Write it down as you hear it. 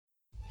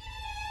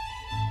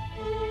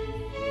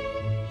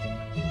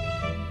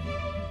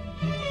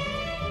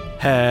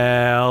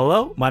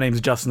Hello, my name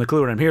is Justin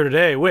LeClue, and I'm here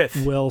today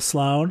with Will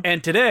Sloan.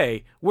 And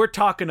today, we're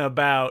talking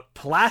about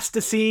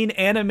Plasticine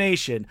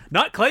animation.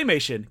 Not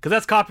claymation, because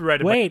that's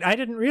copyrighted. Wait, I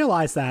didn't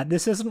realize that.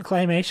 This isn't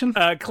claymation?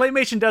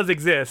 Claymation does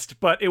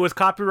exist, but it was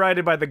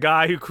copyrighted by the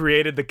guy who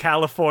created the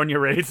California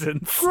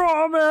Raisins.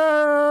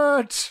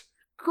 Gromit!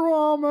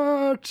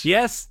 Gromit!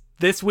 Yes.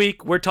 This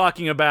week, we're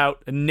talking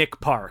about Nick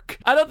Park.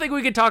 I don't think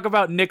we can talk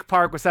about Nick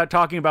Park without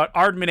talking about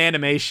Aardman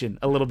Animation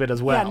a little bit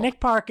as well. Yeah, Nick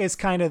Park is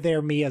kind of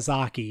their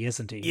Miyazaki,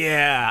 isn't he?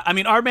 Yeah. I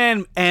mean,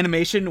 Aardman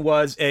Animation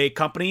was a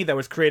company that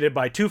was created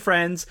by two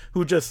friends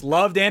who just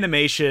loved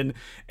animation,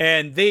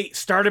 and they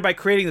started by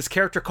creating this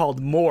character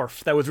called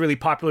Morph that was really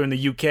popular in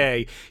the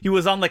UK. He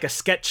was on like a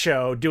sketch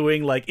show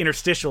doing like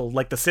interstitial,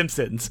 like The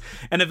Simpsons.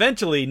 And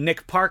eventually,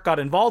 Nick Park got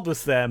involved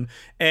with them,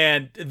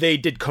 and they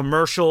did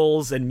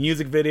commercials and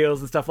music videos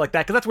and stuff like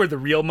that, because that's where the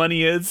real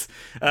money is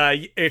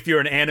if you're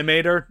an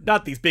animator,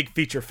 not these big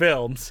feature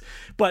films.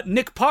 But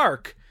Nick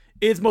Park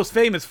is most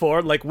famous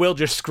for, like Will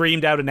just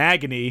screamed out in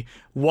agony,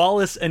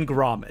 Wallace and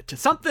Gromit,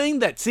 something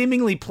that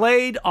seemingly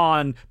played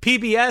on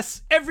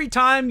PBS every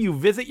time you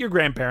visit your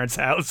grandparents'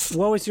 house.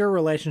 What was your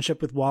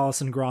relationship with Wallace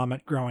and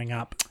Gromit growing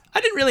up?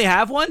 I didn't really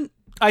have one.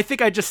 I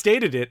think I just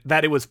stated it,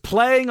 that it was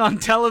playing on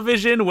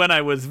television when I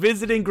was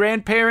visiting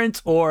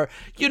grandparents, or,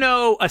 you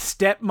know, a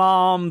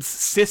stepmom's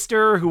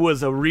sister who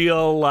was a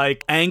real,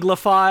 like,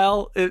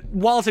 Anglophile.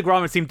 Wallace and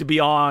Gromit seemed to be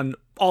on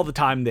all the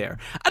time there.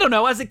 I don't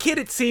know, as a kid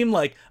it seemed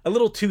like a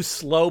little too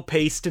slow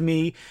paced to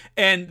me,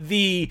 and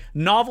the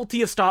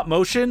novelty of stop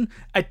motion,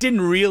 it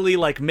didn't really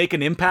like make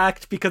an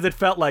impact, because it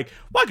felt like,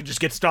 well, I could just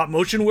get stop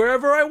motion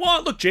wherever I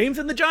want. Look, James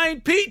and the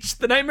Giant Peach,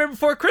 The Nightmare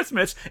Before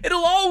Christmas,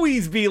 it'll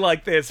always be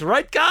like this,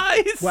 right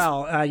guys?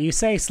 Well, you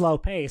say slow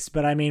paced,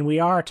 but I mean, we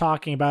are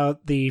talking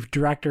about the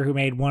director who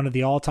made one of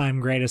the all-time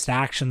greatest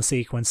action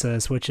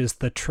sequences, which is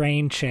the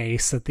train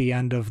chase at the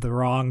end of The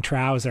Wrong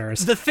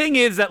Trousers. The thing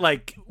is that,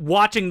 like,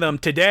 watching them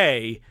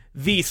today,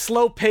 the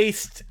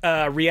slow-paced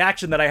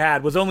reaction that I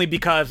had was only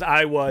because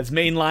I was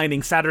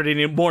mainlining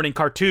Saturday morning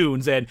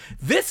cartoons, and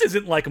this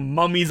isn't like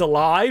Mummies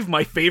Alive,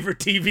 my favorite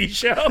TV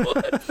show.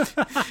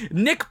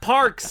 Nick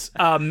Park's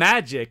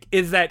magic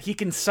is that he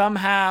can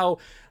somehow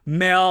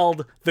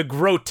meld the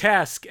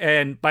grotesque,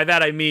 and by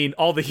that I mean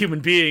all the human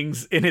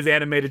beings in his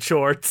animated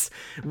shorts,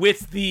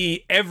 with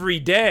the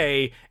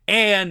everyday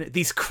and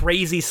these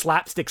crazy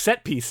slapstick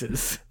set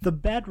pieces. The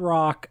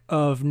bedrock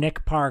of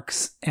Nick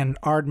Park's and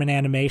Aardman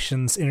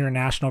Animation's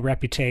international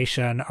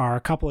reputation are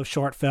a couple of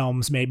short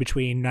films made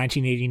between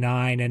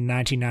 1989 and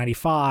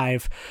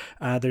 1995.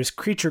 There's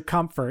Creature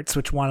Comforts,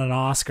 which won an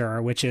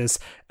Oscar, which is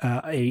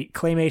a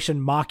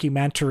claymation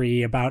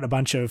mockumentary about a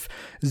bunch of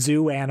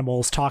zoo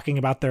animals talking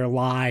about their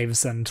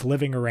lives and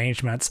living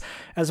arrangements,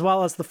 as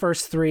well as the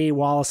first three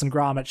Wallace and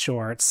Gromit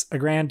shorts, A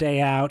Grand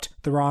Day Out,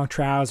 The Wrong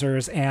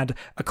Trousers, and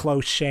A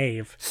Close Shave.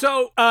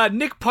 So,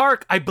 Nick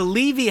Park, I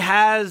believe he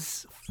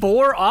has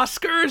 4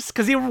 Oscars,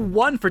 because he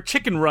won for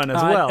Chicken Run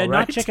as well, right?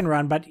 Not Chicken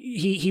Run, but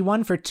he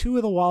won for 2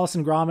 of the Wallace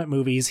and Gromit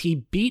movies. He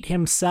beat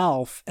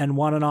himself and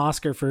won an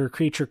Oscar for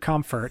Creature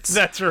Comforts.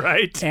 That's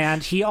right.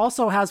 And he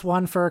also has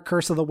one for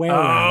Curse of the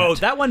Were-Rabbit. Oh,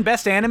 that one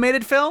Best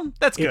Animated Film?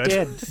 That's good. It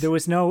did. There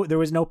was no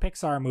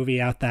Pixar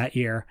movie out that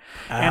year.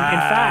 And in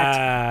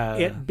fact,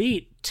 it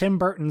beat Tim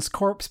Burton's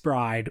Corpse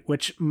Bride,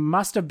 which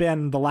must have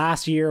been the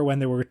last year when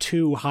there were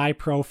 2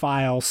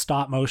 high-profile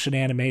stop-motion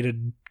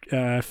animated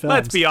films.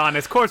 Let's be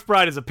honest, Corpse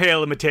Bride is a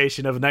pale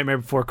imitation of Nightmare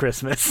Before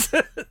Christmas.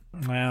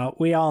 Well,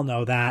 we all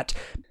know that.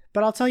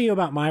 But I'll tell you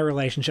about my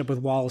relationship with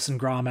Wallace and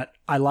Gromit.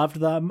 I loved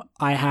them.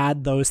 I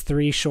had those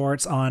 3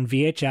 shorts on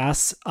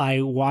VHS.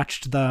 I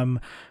watched them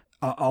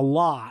a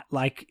lot,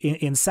 like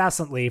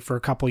incessantly for a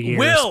couple years.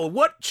 Will,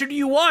 what should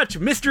you watch?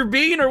 Mr.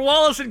 Bean or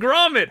Wallace and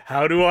Gromit?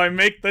 How do I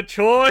make the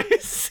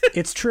choice?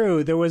 It's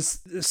true. There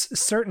was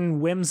certain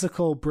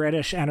whimsical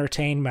British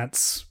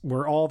entertainments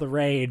were all the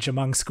rage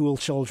among school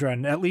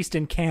children, at least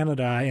in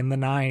Canada in the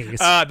 90s.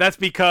 That's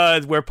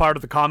because we're part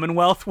of the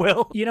Commonwealth,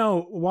 Will. You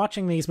know,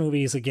 watching these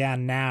movies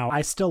again now,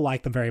 I still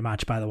like them very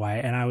much, by the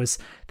way. And I was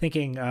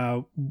thinking,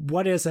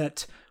 what is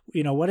it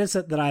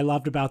that I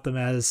loved about them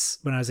as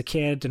when I was a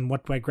kid, and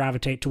what do I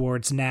gravitate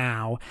towards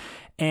now?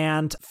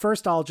 And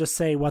first, I'll just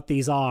say what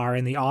these are,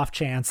 in the off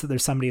chance that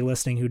there's somebody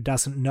listening who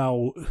doesn't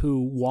know who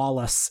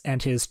Wallace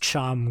and his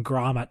chum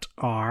Gromit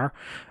are.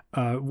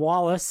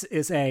 Wallace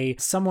is a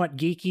somewhat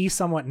geeky,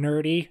 somewhat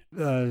nerdy,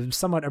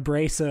 somewhat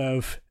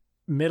abrasive,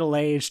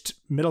 middle-aged,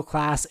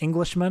 middle-class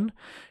Englishman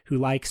who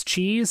likes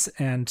cheese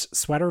and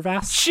sweater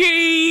vests.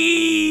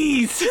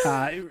 Cheese!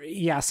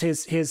 Yes,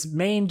 his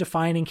main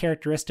defining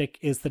characteristic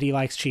is that he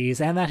likes cheese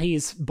and that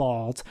he's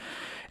bald.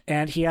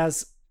 And he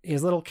has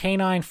his little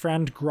canine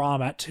friend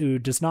Gromit, who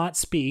does not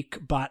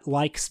speak, but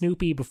like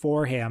Snoopy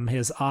before him,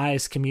 his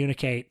eyes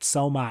communicate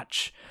so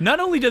much. Not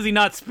only does he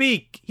not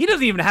speak, he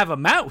doesn't even have a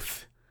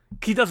mouth.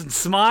 He doesn't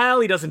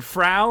smile, he doesn't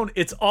frown.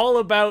 It's all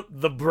about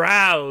the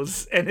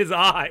brows and his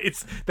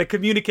eyes that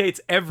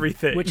communicates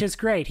everything. Which is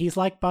great. He's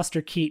like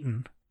Buster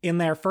Keaton. In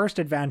their first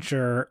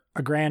adventure,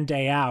 A Grand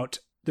Day Out,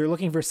 they're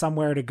looking for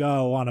somewhere to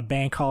go on a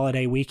bank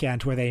holiday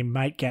weekend where they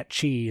might get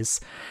cheese.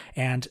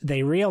 And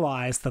they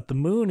realize that the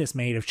moon is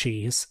made of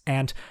cheese.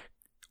 And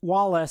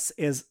Wallace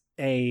is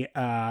a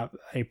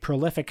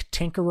prolific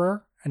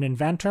tinkerer, an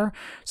inventor.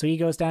 So he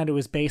goes down to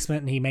his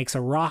basement and he makes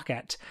a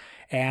rocket.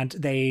 And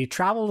they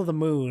travel to the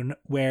moon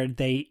where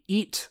they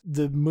eat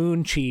the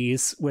moon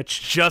cheese,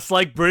 which... Just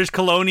like British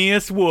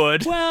colonists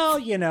would. Well,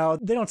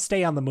 they don't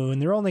stay on the moon.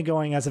 They're only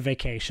going as a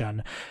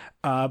vacation.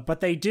 But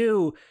they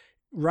do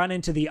run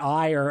into the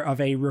ire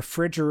of a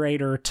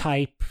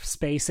refrigerator-type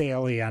space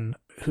alien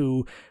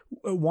who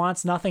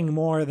wants nothing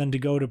more than to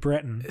go to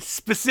Britain.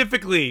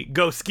 Specifically,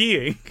 go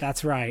skiing.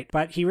 That's right.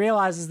 But he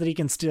realizes that he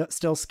can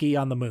still ski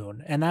on the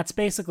moon. And that's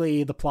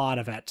basically the plot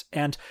of it.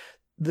 And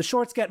the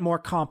shorts get more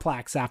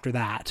complex after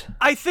that.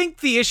 I think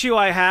the issue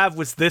I have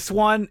was this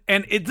one,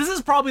 and this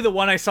is probably the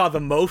one I saw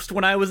the most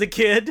when I was a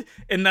kid,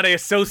 and that I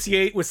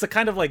associate with the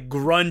kind of like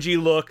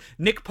grungy look.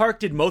 Nick Park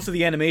did most of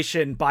the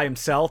animation by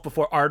himself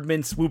before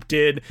Aardman swooped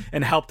in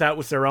and helped out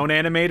with their own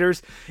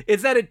animators,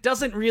 is that it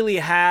doesn't really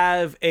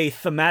have a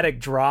thematic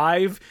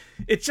drive.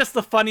 It's just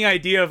the funny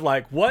idea of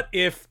like, what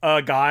if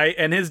a guy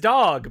and his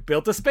dog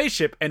built a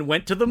spaceship and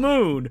went to the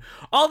moon?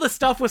 All the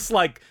stuff with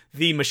like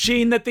the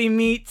machine that they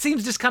meet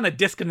seems just kind of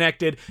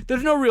disconnected.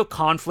 There's no real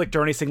conflict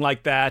or anything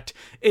like that.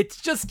 It's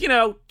just,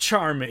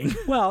 charming.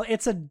 Well,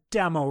 it's a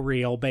demo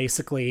reel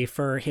basically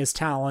for his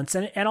talents.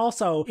 And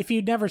also, if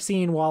you'd never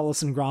seen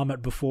Wallace and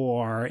Gromit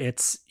before,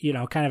 it's,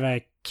 kind of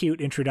a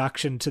cute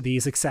introduction to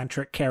these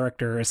eccentric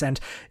characters. And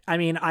I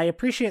mean, I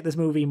appreciate this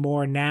movie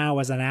more now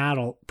as an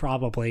adult,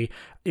 probably.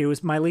 It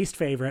was my least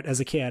favorite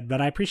as a kid,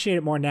 but I appreciate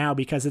it more now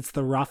because it's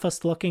the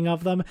roughest looking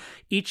of them.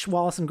 Each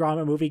Wallace and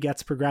Gromit movie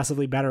gets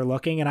progressively better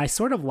looking, and I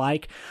sort of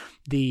like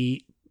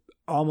the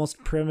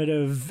almost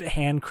primitive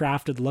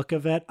handcrafted look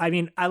of it. I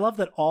mean, I love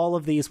that all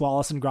of these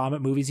Wallace and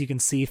Gromit movies, you can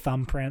see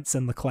thumbprints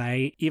in the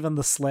clay. Even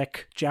the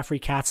slick Jeffrey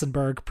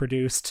Katzenberg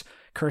produced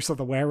Curse of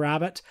the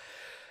Were-Rabbit.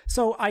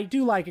 So I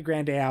do like A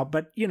Grand Day Out,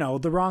 but,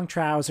 The Wrong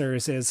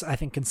Trousers is, I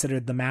think,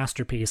 considered the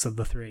masterpiece of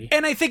the three.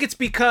 And I think it's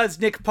because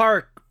Nick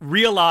Park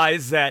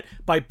realized that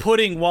by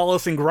putting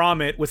Wallace and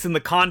Gromit within the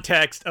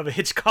context of a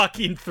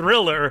Hitchcockian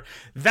thriller,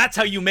 that's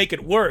how you make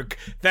it work.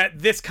 That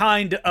this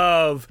kind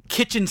of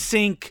kitchen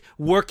sink,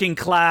 working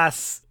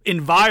class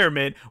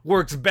environment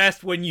works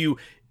best when you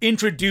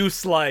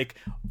introduce like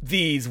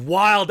these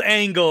wild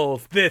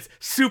angles, this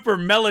super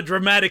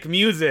melodramatic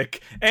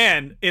music,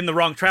 and in The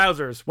Wrong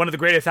Trousers, one of the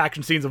greatest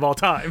action scenes of all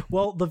time.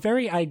 Well, the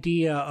very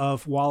idea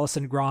of Wallace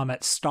and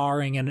Gromit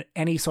starring in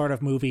any sort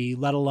of movie,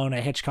 let alone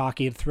a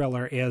Hitchcockian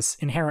thriller, is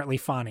inherently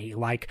funny.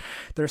 Like,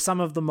 they're some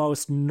of the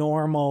most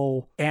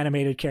normal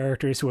animated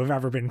characters who have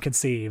ever been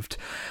conceived.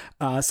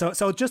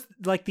 So just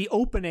like the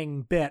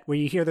opening bit where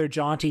you hear their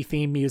jaunty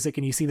theme music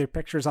and you see their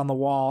pictures on the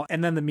wall,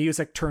 and then the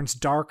music turns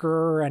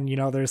darker, and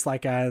there's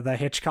like the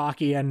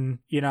Hitchcockian,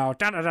 da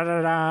da da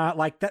da da,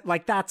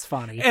 like that's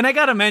funny. And I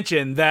gotta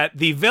mention that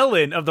the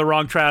villain of The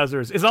Wrong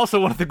Trousers is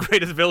also one of the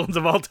greatest villains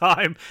of all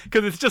time,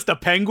 because it's just a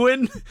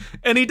penguin,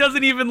 and he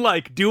doesn't even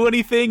like do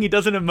anything. He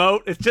doesn't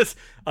emote. It's just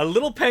a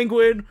little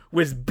penguin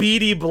with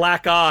beady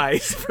black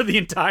eyes for the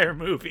entire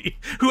movie,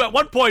 who at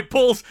one point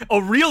pulls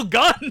a real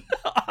gun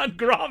on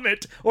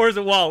Gromit, or is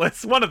it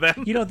Wallace? One of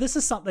them. This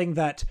is something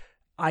that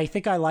I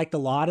think I liked a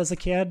lot as a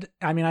kid.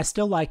 I mean, I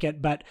still like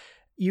it, but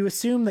you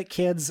assume that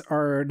kids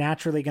are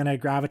naturally going to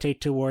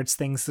gravitate towards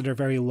things that are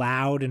very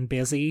loud and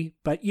busy.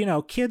 But,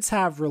 kids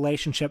have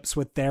relationships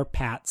with their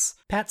pets.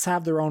 Pets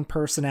have their own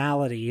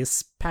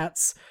personalities.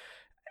 Pets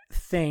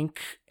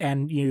think,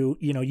 and you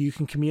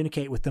can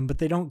communicate with them, but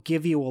they don't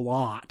give you a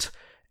lot.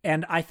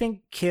 And I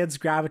think kids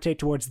gravitate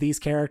towards these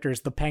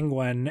characters, the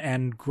penguin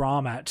and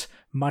Gromit,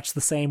 much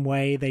the same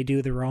way they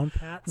do their own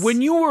pets.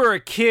 When you were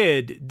a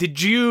kid,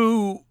 did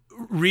you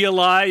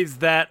realize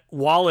that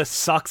Wallace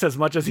sucks as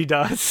much as he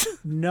does?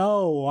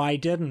 No, I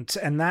didn't.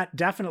 And that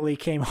definitely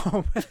hit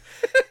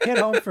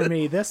home for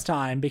me this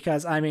time,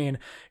 because, I mean,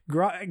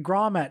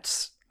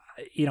 Gromit,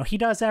 he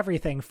does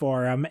everything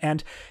for him.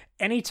 And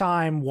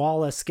anytime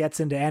Wallace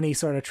gets into any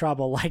sort of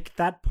trouble, like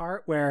that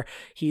part where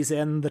he's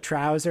in the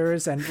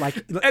trousers and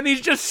and he's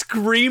just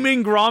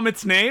screaming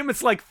Gromit's name,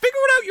 it's like, figure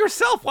it out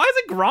yourself. Why is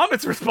it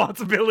Gromit's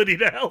responsibility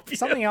to help you?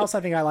 Something else I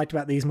think I liked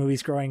about these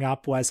movies growing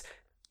up was,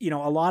 a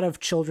lot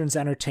of children's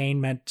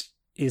entertainment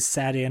is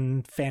set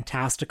in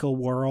fantastical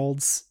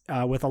worlds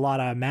with a lot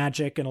of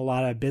magic and a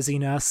lot of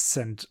busyness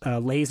and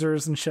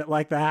lasers and shit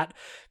like that.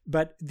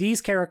 But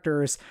these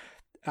characters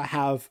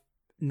have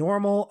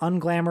normal,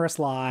 unglamorous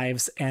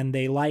lives, and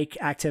they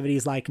like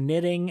activities like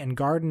knitting and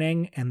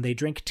gardening, and they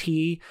drink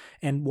tea,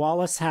 and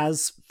Wallace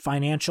has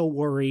financial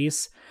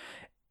worries.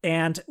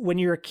 And when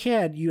you're a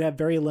kid, you have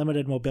very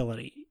limited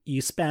mobility.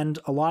 You spend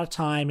a lot of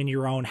time in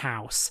your own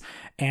house,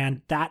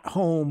 and that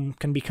home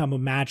can become a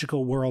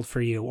magical world for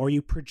you, or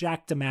you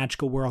project a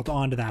magical world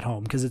onto that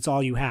home because it's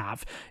all you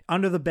have.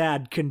 Under the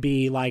bed can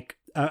be like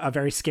a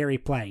very scary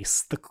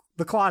place. The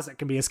the closet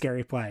can be a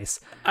scary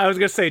place. I was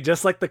going to say,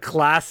 just like the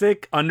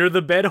classic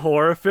under-the-bed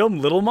horror film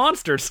Little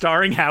Monsters,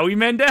 starring Howie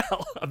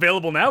Mandel.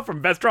 Available now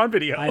from Best on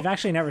Video. I've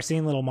actually never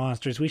seen Little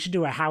Monsters. We should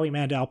do a Howie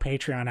Mandel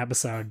Patreon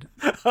episode.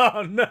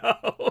 Oh,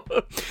 no.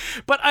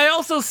 But I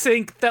also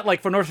think that,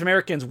 like, for North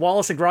Americans,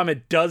 Wallace and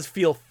Gromit does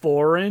feel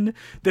foreign.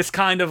 This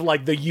kind of,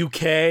 like, the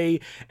UK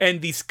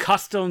and these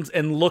customs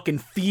and look and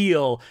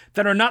feel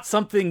that are not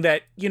something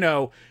that, you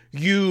know,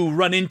 you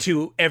run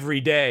into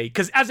every day.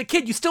 Because as a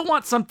kid, you still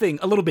want something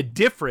a little bit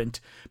different,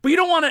 but you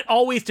don't want it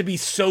always to be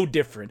so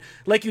different.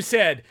 Like you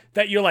said,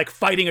 that you're like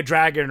fighting a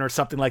dragon or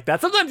something like that.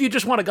 Sometimes you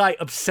just want a guy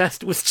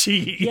obsessed with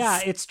cheese.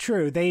 Yeah, it's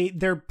true.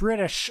 They're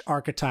British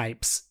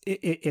archetypes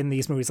in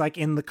these movies. Like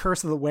in The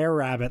Curse of the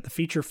Were-Rabbit, the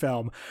feature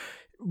film,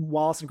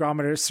 Wallace and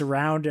Gromit are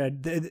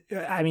surrounded.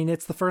 I mean,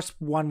 it's the first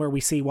one where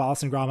we see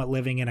Wallace and Gromit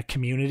living in a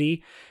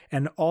community,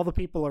 and all the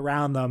people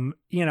around them,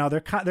 you know,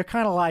 they're kind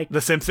of like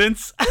The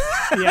Simpsons.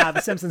 Yeah,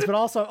 The Simpsons, but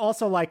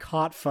also like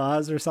Hot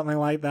Fuzz or something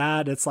like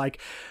that. It's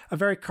like a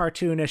very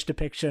cartoonish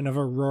depiction of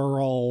a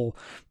rural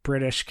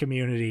British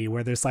community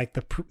where there's like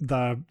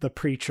the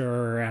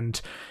preacher and,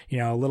 you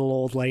know, little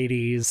old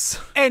ladies.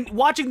 And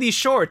watching these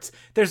shorts,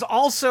 there's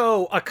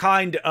also a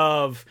kind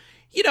of,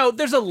 you know,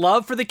 there's a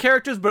love for the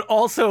characters, but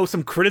also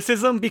some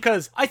criticism,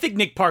 because I think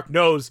Nick Park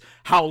knows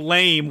how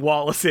lame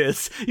Wallace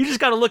is. You just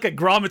gotta look at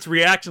Gromit's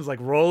reactions, like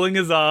rolling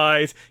his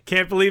eyes,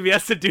 can't believe he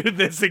has to do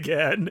this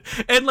again.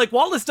 And, like,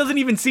 Wallace doesn't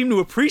even seem to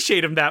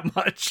appreciate him that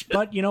much.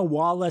 But, you know,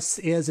 Wallace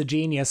is a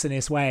genius in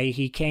his way.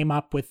 He came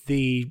up with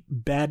the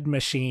bed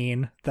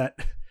machine that,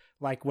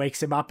 like,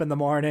 wakes him up in the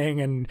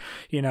morning and,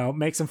 you know,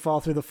 makes him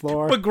fall through the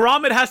floor. But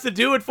Gromit has to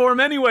do it for him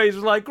anyways.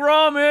 He's like,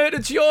 Gromit,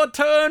 it's your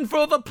turn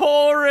for the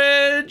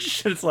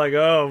porridge. It's like,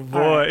 oh, boy.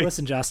 All right,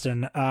 listen,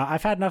 Justin,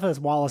 I've had enough of this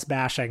Wallace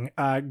bashing.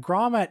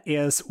 Gromit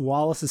is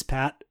Wallace's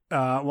pet.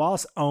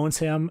 Wallace owns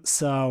him,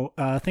 so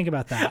think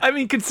about that. I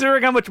mean,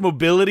 considering how much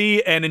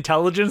mobility and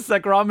intelligence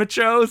that Gromit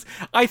shows,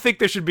 I think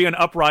there should be an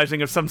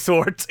uprising of some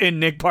sort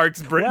in Nick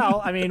Park's Britain.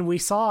 Well, I mean, we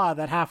saw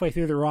that halfway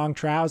through The Wrong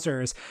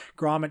Trousers,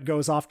 Gromit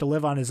goes off to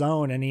live on his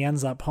own, and he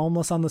ends up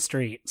homeless on the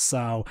street.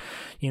 So,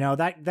 you know,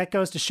 that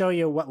goes to show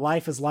you what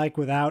life is like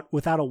without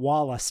a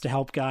Wallace to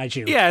help guide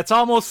you. Yeah, it's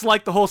almost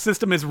like the whole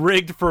system is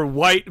rigged for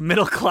white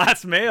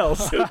middle-class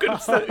males. Who could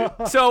say?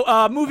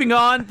 So, moving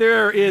on,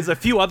 there is a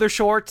few other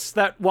shorts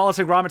that Wallace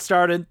and Gromit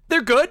started.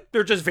 They're good.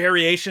 They're just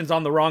variations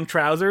on The Wrong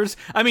Trousers.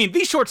 I mean,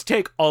 these shorts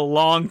take a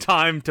long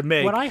time to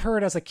make. What I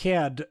heard as a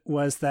kid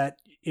was that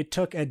it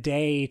took a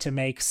day to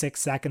make 6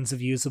 seconds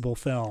of usable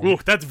film. Ooh,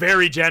 that's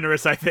very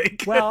generous, I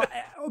think. Well,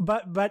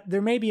 but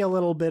there may be a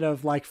little bit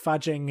of like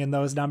fudging in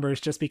those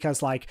numbers, just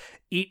because like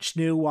each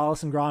new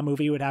Wallace and Gromit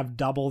movie would have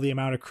double the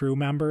amount of crew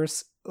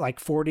members.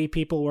 Like 40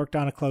 people worked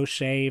on A Close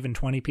Shave and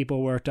 20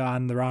 people worked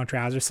on The Wrong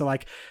Trousers. So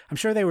like, I'm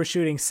sure they were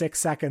shooting 6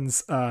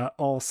 seconds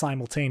all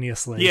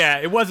simultaneously. Yeah,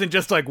 it wasn't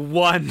just like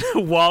one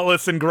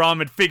Wallace and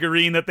Gromit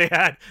figurine that they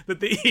had,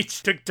 that they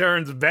each took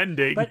turns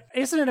bending. But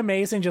isn't it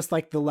amazing just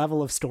like the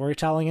level of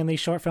storytelling in these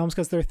short films?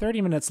 Because they're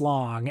 30 minutes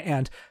long,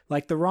 and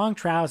like The Wrong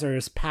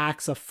Trousers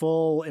packs a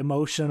full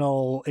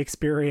emotional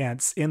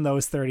experience in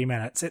those 30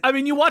 minutes. I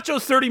mean, you watch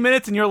those 30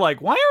 minutes and you're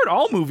like, why aren't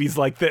all movies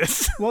like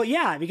this? Well,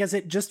 yeah, because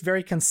it just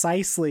very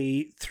concisely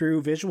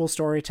through visual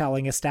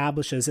storytelling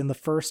establishes in the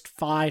first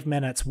 5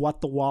 minutes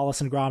what the Wallace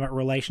and Gromit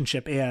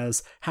relationship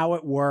is, how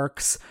it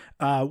works,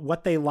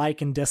 what they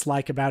like and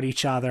dislike about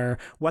each other,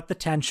 what the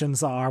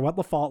tensions are, what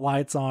the fault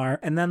lines are,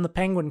 and then the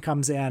Penguin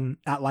comes in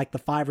at like the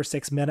 5 or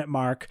 6 minute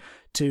mark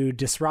to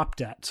disrupt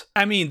it.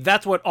 I mean,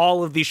 that's what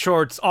all of these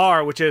shorts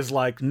are, which is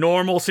like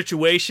normal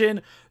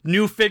situation,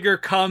 new figure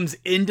comes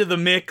into the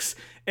mix,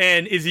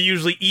 and is he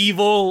usually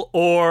evil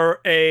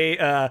or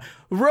a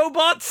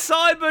robot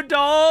cyber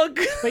dog?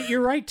 But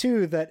you're right,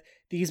 too, that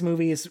these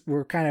movies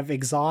were kind of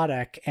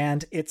exotic,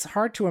 and it's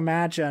hard to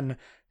imagine,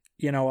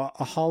 you know,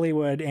 a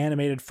Hollywood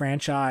animated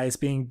franchise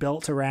being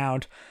built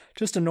around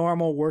just a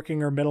normal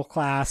working or middle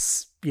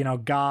class, you know,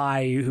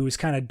 guy who's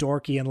kind of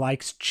dorky and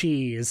likes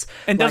cheese.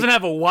 And doesn't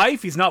have a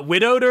wife. He's not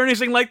widowed or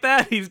anything like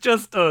that. He's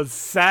just a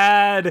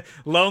sad,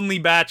 lonely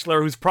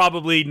bachelor who's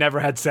probably never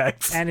had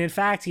sex. And in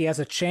fact, he has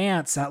a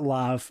chance at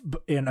love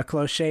in A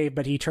Close Shave,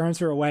 but he turns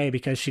her away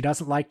because she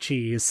doesn't like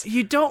cheese.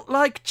 You don't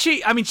like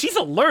cheese? I mean, she's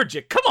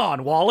allergic. Come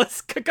on,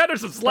 Wallace. Cut her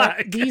some slack.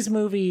 But these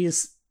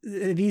movies,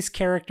 these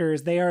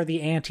characters, they are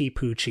the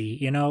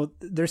anti-Poochie. You know,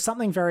 there's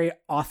something very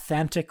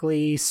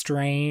authentically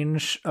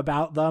strange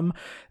about them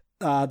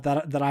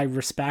that I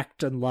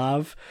respect and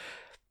love.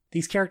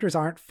 These characters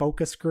aren't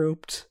focus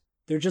grouped.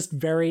 They're just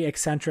very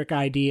eccentric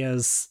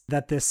ideas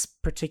that this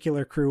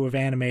particular crew of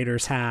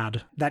animators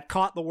had that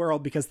caught the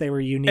world because they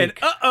were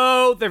unique.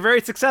 And they're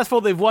very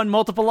successful. They've won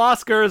multiple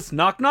Oscars.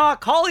 Knock,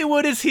 knock.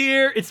 Hollywood is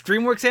here. It's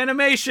DreamWorks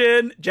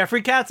Animation.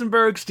 Jeffrey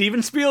Katzenberg,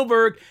 Steven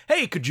Spielberg.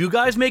 Hey, could you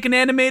guys make an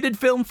animated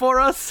film for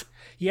us?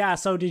 Yeah,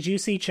 so did you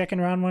see Chicken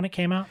Run when it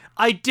came out?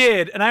 I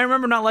did, and I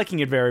remember not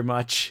liking it very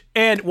much.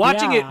 And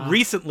watching it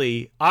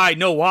recently, I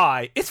know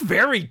why. It's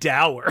very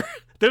dour.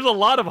 There's a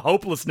lot of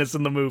hopelessness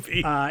in the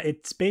movie.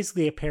 It's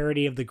basically a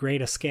parody of The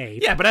Great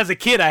Escape. Yeah, but as a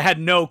kid, I had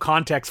no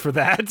context for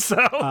that, so...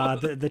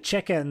 The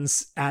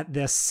chickens at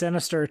this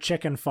sinister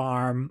chicken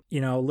farm,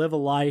 live a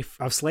life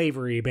of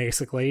slavery,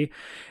 basically.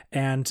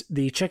 And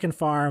the chicken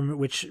farm,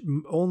 which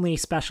only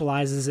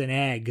specializes in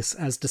eggs,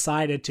 has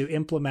decided to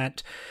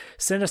implement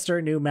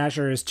sinister new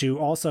measures to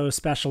also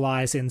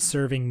specialize in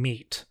serving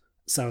meat.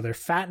 So they're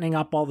fattening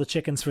up all the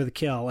chickens for the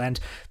kill. And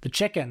the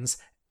chickens,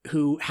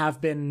 who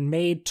have been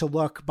made to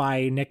look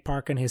by Nick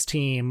Park and his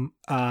team.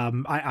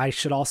 I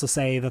should also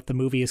say that the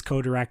movie is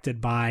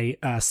co-directed by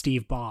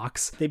Steve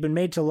Box. They've been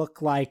made to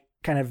look like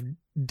kind of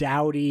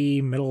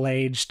dowdy,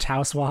 middle-aged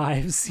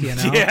housewives,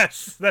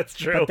 Yes, that's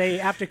true. But they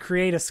have to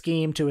create a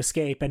scheme to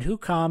escape. And who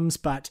comes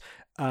but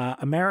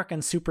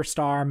American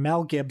superstar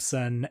Mel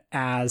Gibson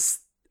as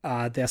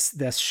this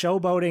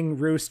showboating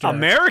rooster.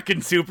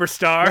 American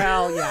superstar.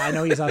 Well, yeah, I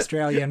know he's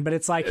Australian, but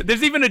it's like...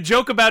 There's even a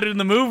joke about it in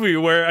the movie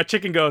where a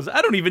chicken goes,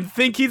 I don't even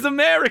think he's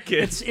American.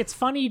 It's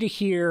funny to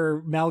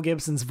hear Mel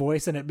Gibson's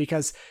voice in it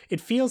because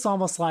it feels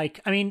almost like...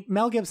 I mean,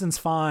 Mel Gibson's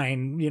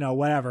fine,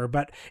 whatever,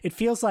 but it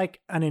feels like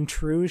an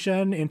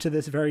intrusion into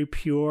this very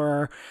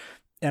pure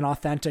and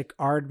authentic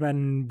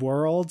Aardman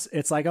world.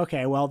 It's like,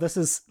 okay, well, this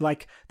is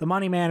like the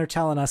Money Man are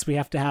telling us we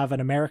have to have an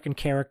American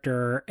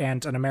character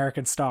and an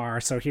American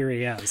star, so here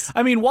he is.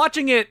 I mean,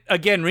 watching it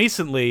again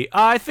recently,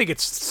 I think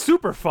it's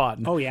super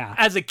fun. Oh, yeah.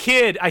 As a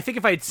kid, I think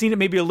if I had seen it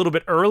maybe a little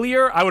bit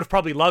earlier, I would have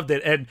probably loved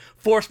it and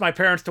forced my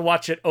parents to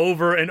watch it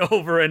over and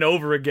over and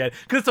over again.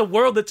 Because it's a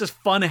world that's just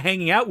fun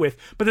hanging out with,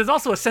 but there's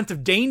also a sense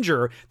of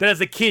danger that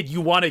as a kid,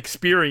 you want to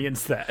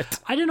experience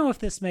that. I don't know if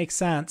this makes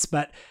sense,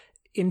 but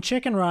in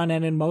Chicken Run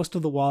and in most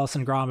of the Wallace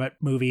and Gromit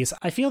movies,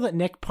 I feel that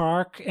Nick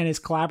Park and his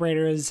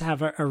collaborators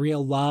have a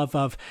real love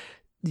of,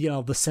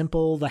 the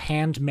simple, the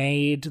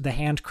handmade, the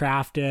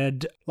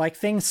handcrafted. Like,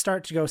 things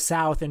start to go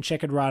south in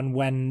Chicken Run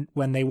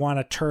when they want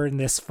to turn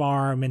this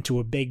farm into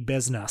a big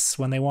business,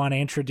 when they want to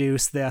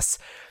introduce this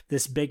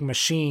big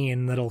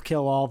machine that'll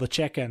kill all the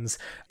chickens.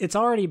 It's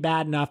already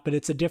bad enough, but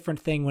it's a different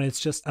thing when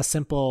it's just a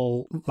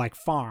simple, like,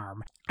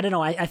 farm. I don't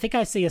know, I think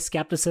I see a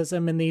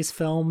skepticism in these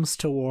films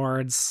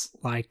towards,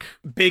 like...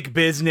 big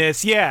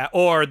business, yeah,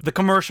 or the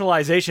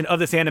commercialization of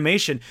this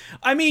animation.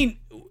 I mean,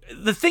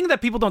 the thing that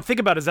people don't think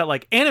about is that,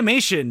 like,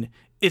 animation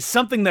is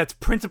something that's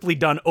principally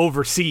done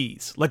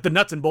overseas. Like, the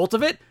nuts and bolts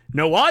of it?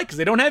 Know why? Because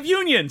they don't have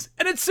unions,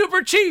 and it's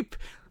super cheap.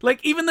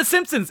 Like, even The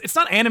Simpsons, it's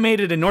not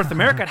animated in North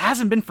America. It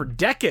hasn't been for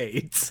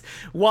decades.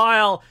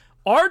 While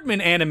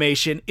Aardman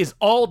animation is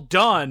all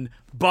done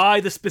by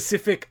the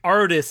specific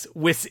artists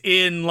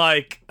within,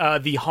 like,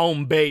 the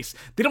home base.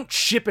 They don't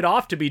ship it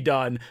off to be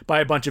done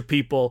by a bunch of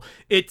people.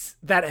 It's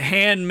that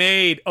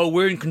handmade,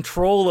 we're in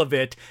control of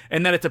it,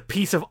 and that it's a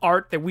piece of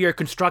art that we are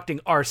constructing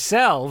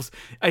ourselves,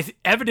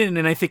 evident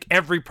in, I think,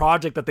 every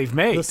project that they've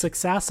made. The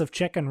success of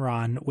Chicken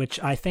Run, which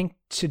I think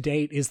to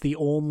date is the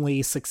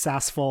only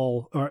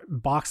successful, or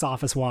box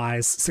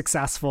office-wise,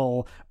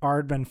 successful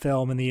Aardman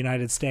film in the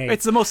United States.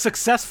 It's the most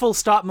successful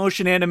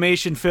stop-motion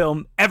animation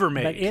film ever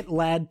made. But it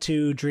led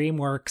to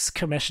DreamWorks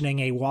commissioning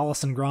a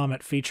Wallace and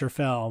Gromit feature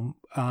film,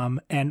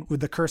 and with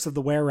The Curse of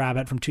the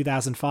Were-Rabbit from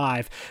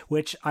 2005,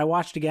 which I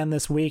watched again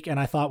this week and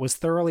I thought was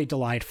thoroughly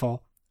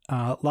delightful.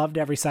 Loved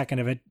every second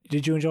of it.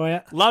 Did you enjoy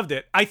it? Loved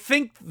it. I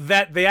think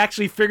that they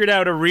actually figured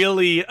out a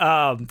really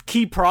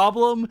key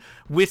problem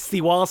with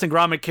the Wallace and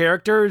Gromit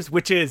characters,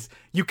 which is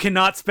you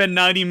cannot spend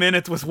 90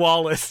 minutes with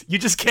Wallace. You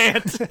just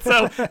can't.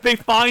 So they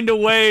find a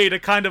way to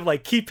kind of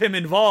like keep him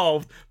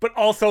involved, but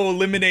also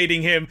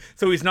eliminating him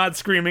so he's not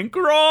screaming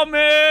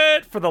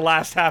Gromit for the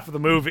last half of the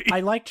movie. I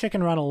like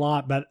Chicken Run a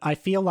lot, but I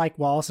feel like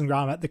Wallace and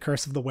Gromit: The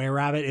Curse of the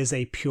Were-Rabbit is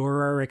a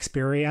purer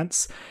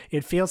experience.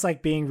 It feels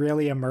like being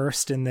really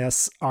immersed in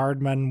this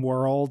Aardman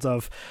world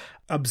of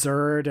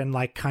absurd and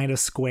like kind of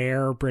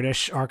square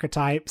British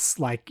archetypes,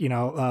 like,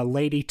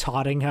 Lady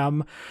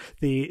Tottingham,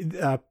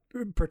 the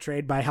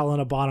portrayed by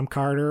Helena Bonham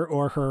Carter,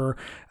 or her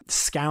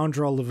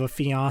scoundrel of a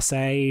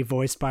fiance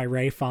voiced by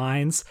Ray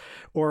Fiennes,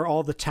 or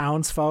all the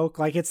townsfolk.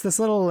 Like, it's this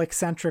little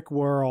eccentric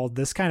world,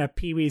 this kind of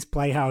Pee-wee's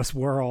Playhouse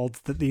world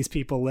that these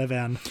people live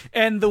in.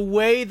 And the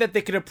way that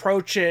they could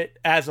approach it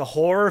as a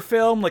horror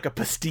film, like a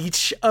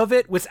pastiche of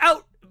it,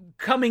 without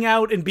coming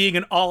out and being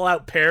an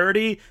all-out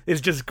parody, is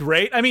just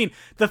great. I mean,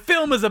 the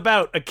film is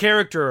about a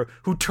character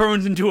who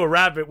turns into a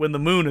rabbit when the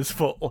moon is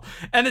full,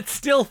 and it's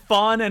still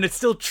fun, and it's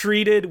still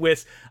treated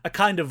with a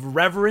kind of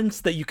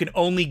reverence that you can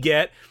only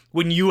get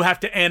when you have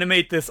to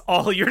animate this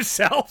all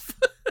yourself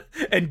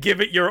and give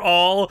it your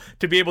all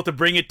to be able to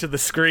bring it to the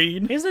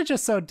screen. Isn't it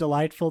just so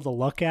delightful to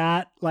look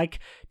at? Like,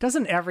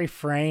 doesn't every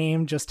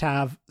frame just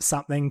have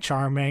something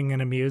charming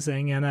and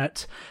amusing in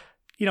it?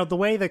 The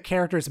way the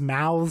characters'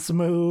 mouths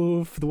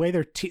move, the way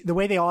the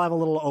way they all have a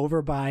little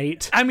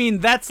overbite. I mean,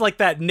 that's like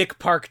that Nick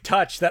Park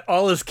touch, that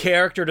all his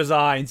character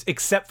designs,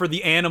 except for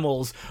the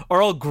animals,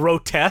 are all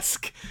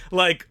grotesque.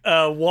 Like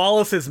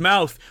Wallace's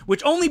mouth,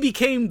 which only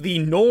became the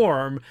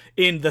norm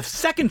in the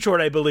second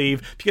short, I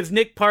believe, because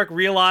Nick Park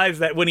realized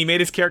that when he made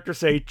his character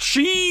say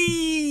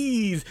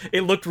cheese,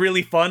 it looked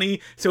really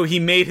funny, so he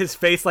made his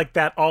face like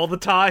that all the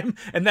time,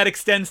 and that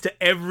extends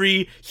to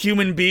every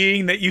human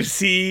being that you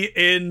see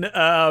in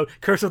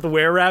Curse of the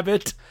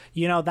Were-Rabbit.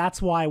 You know,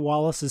 that's why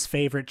Wallace's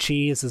favorite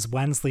cheese is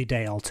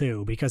Wensleydale,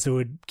 too, because it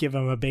would give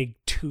him a big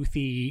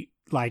toothy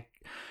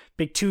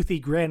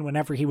grin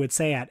whenever he would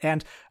say it.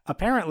 And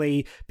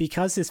apparently,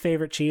 because his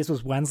favorite cheese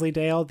was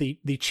Wensleydale,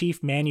 the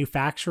chief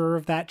manufacturer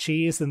of that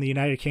cheese in the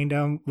United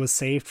Kingdom was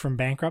saved from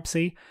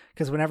bankruptcy,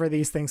 because whenever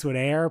these things would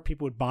air,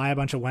 people would buy a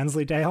bunch of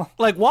Wensleydale.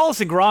 Like,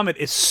 Wallace and Gromit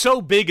is so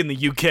big in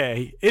the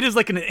UK. It is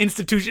like an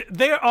institution.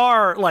 There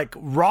are like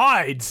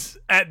rides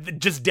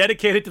just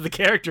dedicated to the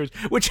characters,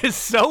 which is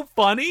so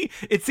funny.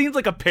 It seems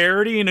like a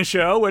parody in a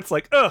show where it's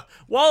like,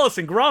 Wallace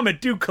and Gromit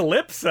do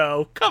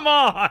Calypso. Come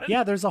on.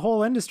 Yeah, there's a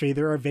whole industry.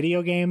 There are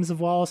video games of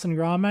Wallace and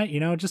Gromit,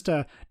 you know, just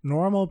a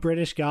normal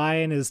British guy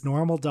and his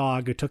normal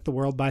dog who took the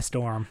world by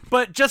storm.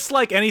 But just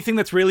like anything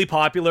that's really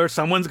popular,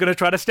 someone's going to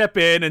try to step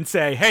in and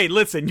say, hey,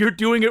 listen, you're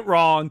doing it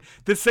wrong.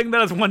 This thing that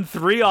has won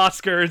 3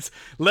 Oscars,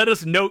 let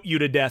us note you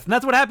to death. And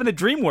that's what happened at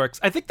DreamWorks.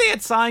 I think they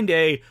had signed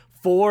a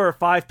 4 or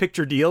 5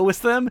 picture deal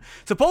with them.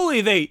 Supposedly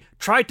they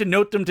tried to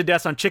note them to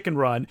death on Chicken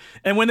Run.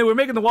 And when they were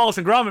making the Wallace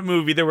and Gromit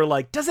movie, they were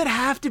like, does it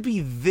have to be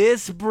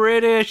this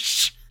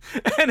British?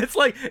 And it's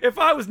like, if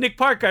I was Nick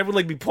Park, I would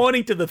like be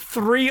pointing to the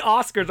 3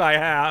 Oscars I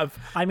have.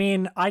 I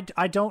mean, I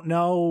don't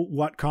know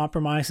what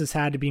compromises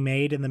had to be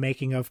made in the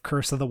making of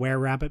Curse of the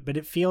Were-Rabbit, but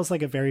it feels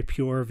like a very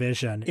pure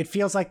vision. It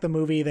feels like the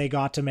movie they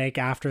got to make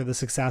after the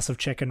success of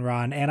Chicken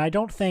Run, and I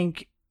don't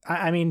think...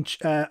 I mean,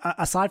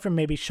 aside from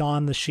maybe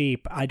Shaun the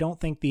Sheep, I don't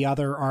think the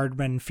other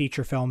Aardman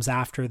feature films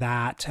after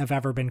that have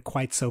ever been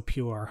quite so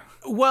pure.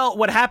 Well,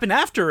 what happened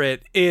after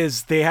it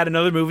is they had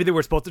another movie they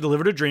were supposed to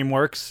deliver to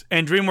DreamWorks,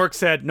 and DreamWorks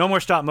said, no more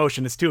stop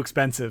motion, it's too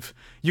expensive.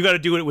 You got to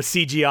do it with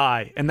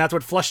CGI, and that's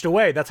what Flushed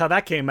Away. That's how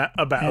that came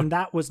about. And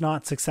that was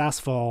not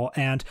successful,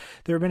 and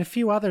there have been a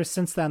few others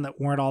since then that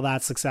weren't all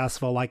that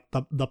successful, like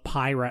the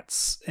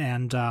Pirates,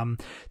 and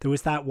there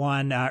was that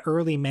one,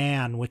 Early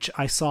Man, which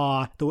I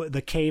saw,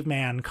 the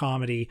caveman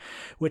comedy,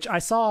 which I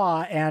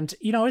saw, and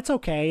you know, it's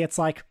okay. It's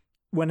like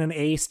when an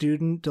A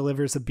student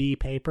delivers a B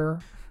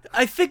paper.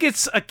 I think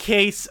it's a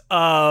case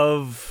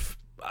of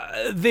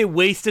they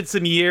wasted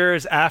some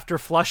years after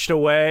Flushed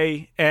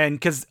Away, and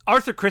because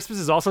Arthur Christmas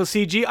is also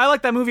CG. I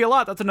like that movie a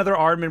lot. That's another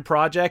Aardman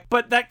project,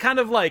 but that kind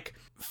of like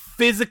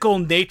physical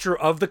nature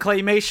of the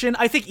claymation,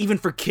 I think even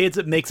for kids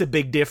it makes a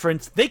big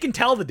difference. They can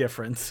tell the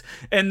difference,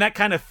 and that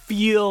kind of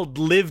field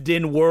lived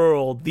in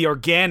world, the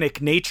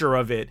organic nature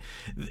of it,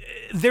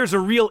 there's a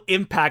real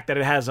impact that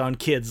it has on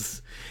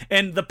kids.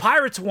 And the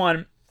Pirates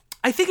one,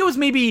 I think it was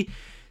maybe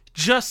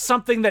just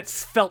something that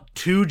felt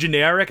too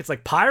generic. It's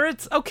like,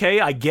 pirates?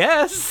 Okay, I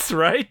guess,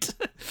 right?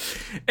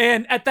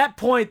 And at that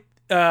point,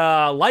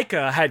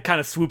 Laika had kind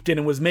of swooped in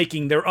and was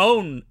making their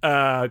own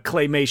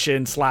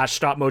claymation /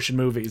 stop motion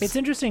movies. It's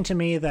interesting to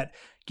me that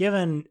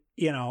given,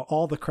 you know,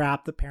 all the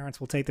crap that parents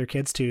will take their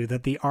kids to,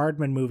 that the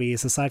Aardman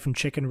movies, aside from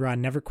Chicken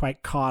Run, never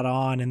quite caught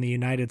on in the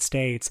United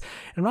States.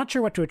 I'm not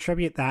sure what to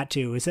attribute that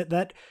to. Is it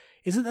that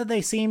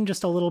they seem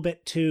just a little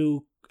bit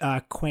too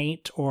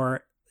quaint,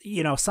 or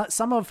you know,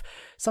 some of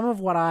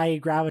what I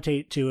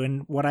gravitate to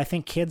and what I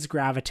think kids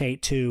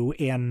gravitate to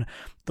in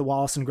the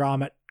Wallace and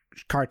Gromit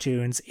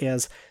cartoons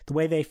is the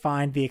way they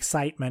find the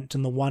excitement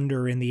and the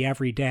wonder in the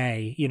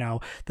everyday. You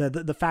know,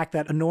 the fact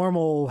that a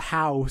normal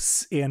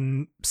house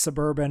in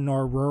suburban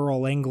or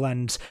rural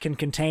England can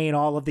contain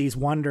all of these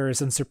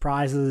wonders and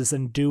surprises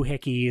and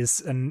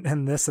doohickeys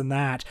and this and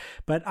that.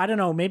 But I don't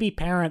know, maybe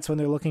parents, when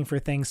they're looking for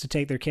things to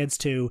take their kids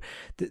to,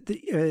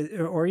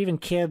 or even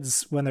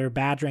kids when they're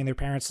badgering their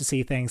parents to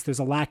see things, there's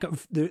a lack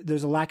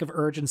of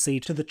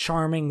urgency to the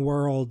charming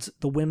world,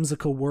 the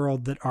whimsical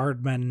world that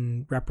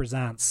Aardman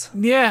represents.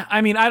 Yeah,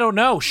 I mean, I don't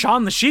know.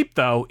 Shaun the Sheep,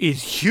 though,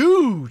 is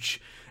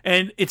huge.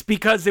 And it's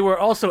because they were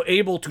also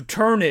able to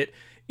turn it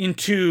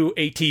into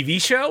a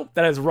TV show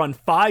that has run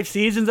 5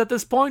 seasons at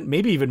this point,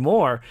 maybe even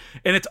more.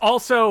 And it's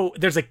also,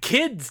 there's a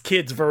kids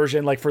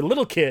version, like for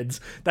little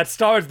kids, that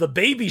stars the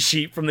baby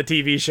sheep from the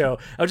TV show.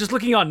 I was just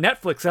looking on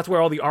Netflix. That's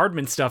where all the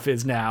Aardman stuff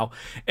is now.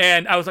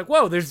 And I was like,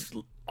 whoa, there's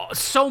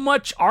so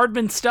much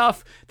Aardman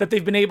stuff that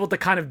they've been able to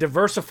kind of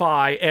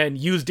diversify and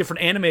use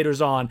different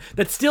animators on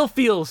that still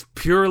feels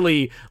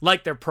purely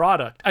like their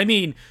product. I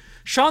mean,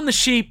 Shaun the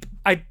Sheep,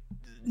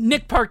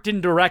 Nick Park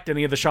didn't direct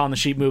any of the Shaun the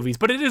Sheep movies,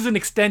 but it is an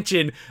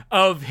extension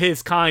of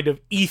his kind of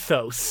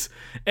ethos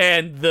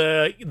and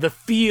the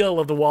feel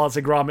of the Wallace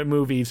and Gromit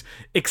movies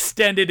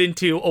extended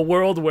into a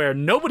world where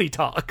nobody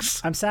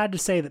talks. I'm sad to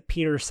say that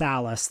Peter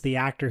Sallis, the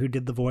actor who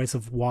did the voice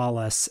of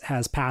Wallace,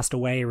 has passed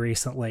away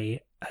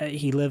recently.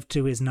 He lived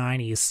to his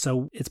 90s,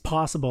 so it's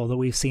possible that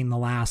we've seen the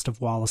last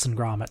of Wallace and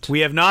Gromit. We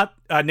have not.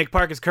 Nick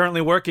Park is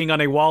currently working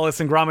on a Wallace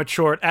and Gromit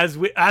short as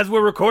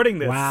we're recording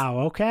this. Wow,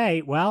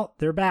 okay. Well,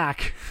 they're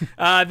back.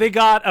 They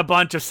got a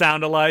bunch of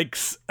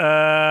sound-alikes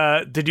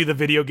to do the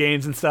video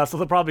games and stuff, so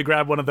they'll probably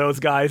grab one of those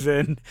guys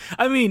in.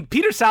 I mean,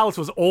 Peter Sallis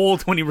was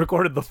old when he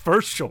recorded the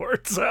first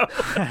short, so...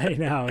 I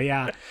know,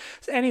 yeah.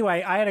 So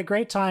anyway, I had a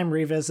great time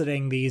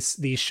revisiting these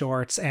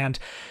shorts, and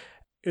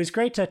it was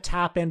great to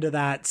tap into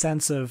that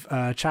sense of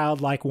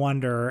childlike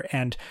wonder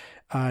and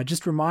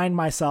just remind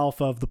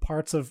myself of the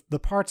parts of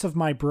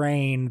my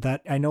brain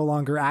that I no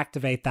longer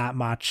activate that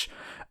much.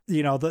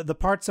 You know, the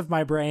parts of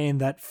my brain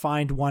that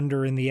find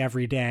wonder in the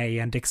everyday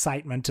and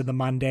excitement in the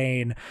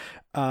mundane,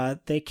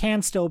 they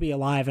can still be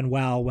alive and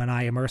well when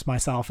I immerse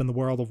myself in the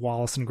world of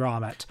Wallace and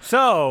Gromit.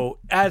 So,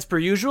 as per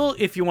usual,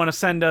 if you want to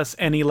send us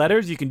any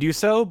letters, you can do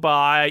so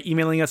by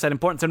emailing us at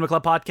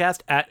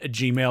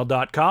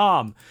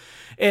importantcinemaclubpodcast@gmail.com.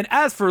 And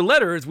as for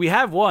letters, we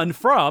have one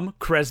from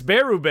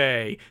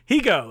Cresberube.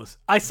 He goes,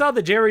 I saw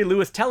the Jerry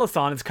Lewis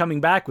telethon is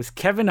coming back with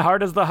Kevin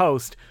Hart as the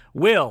host.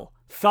 Will,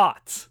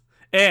 thoughts?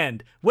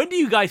 And when do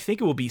you guys think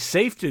it will be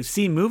safe to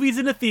see movies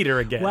in a theater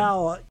again?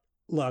 Well,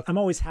 look, I'm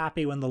always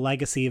happy when the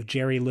legacy of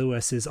Jerry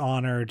Lewis is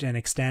honored and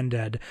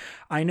extended.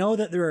 I know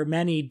that there are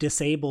many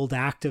disabled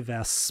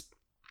activists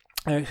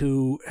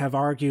who have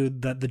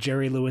argued that the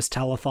Jerry Lewis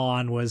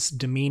telethon was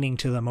demeaning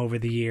to them over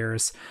the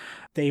years.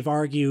 They've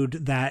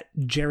argued that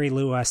Jerry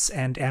Lewis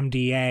and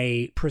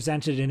MDA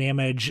presented an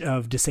image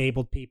of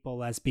disabled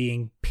people as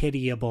being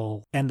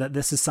pitiable, and that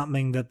this is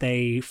something that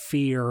they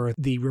fear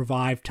the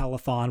revived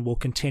telethon will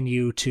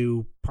continue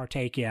to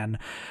partake in.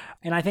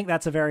 And I think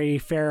that's a very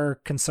fair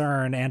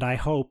concern, and I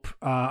hope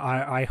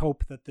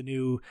that the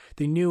new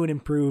and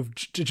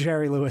improved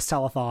Jerry Lewis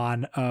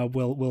telethon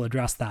will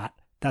address that.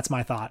 That's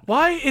my thought.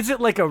 Why is it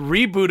like a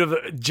reboot of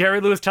the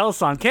Jerry Lewis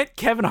telethon? Can't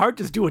Kevin Hart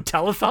just do a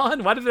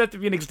telethon? Why does it have to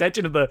be an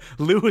extension of the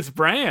Lewis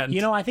brand?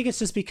 You know, I think it's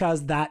just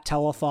because that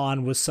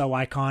telethon was so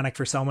iconic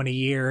for so many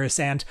years,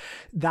 and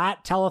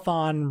that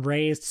telethon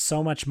raised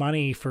so much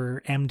money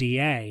for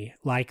MDA.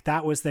 Like,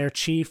 that was their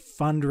chief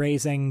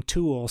fundraising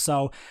tool.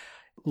 So,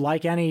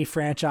 like any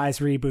franchise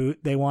reboot,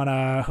 they want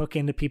to hook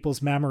into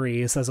people's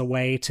memories as a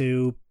way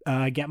to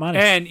get money.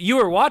 And you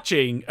were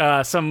watching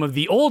some of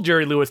the old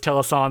Jerry Lewis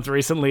telethons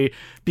recently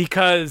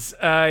because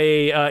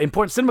a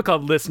Important Cinema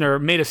Club listener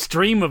made a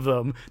stream of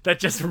them that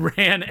just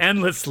ran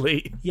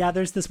endlessly. Yeah,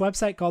 there's this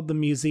website called the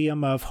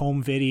Museum of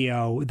Home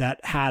Video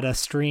that had a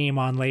stream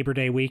on Labor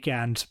Day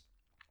weekend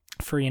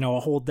for, you know, a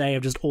whole day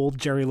of just old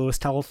Jerry Lewis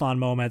telethon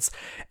moments.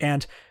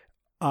 And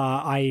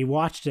I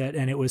watched it,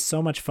 and it was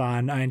so much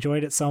fun. I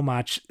enjoyed it so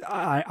much.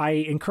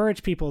 I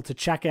encourage people to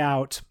check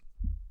out...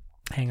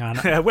 Hang on.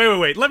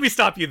 Wait. Let me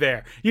stop you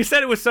there. You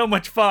said it was so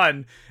much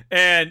fun,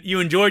 and you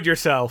enjoyed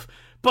yourself.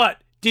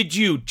 But did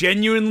you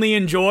genuinely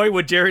enjoy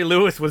what Jerry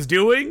Lewis was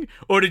doing?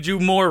 Or did you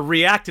more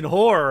react in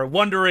horror,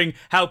 wondering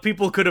how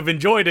people could have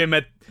enjoyed him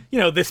at, you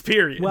know, this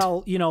period?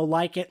 Well, you know,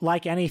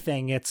 like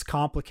anything, it's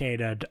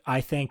complicated.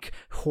 I think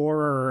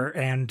horror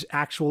and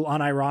actual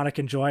unironic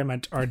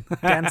enjoyment are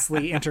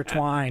densely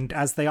intertwined,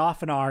 as they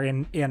often are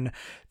in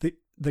the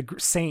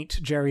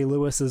Saint Jerry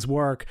Lewis's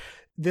work.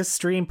 This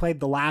stream played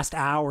the last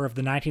hour of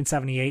the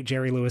 1978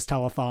 Jerry Lewis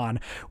telethon,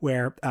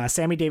 where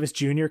Sammy Davis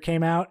Jr.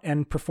 came out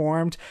and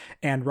performed,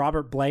 and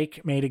Robert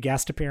Blake made a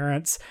guest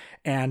appearance.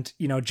 And,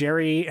 you know,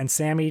 Jerry and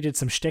Sammy did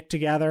some shtick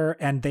together,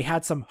 and they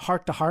had some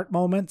heart-to-heart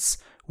moments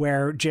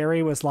where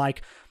Jerry was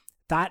like,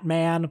 that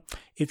man,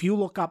 if you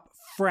look up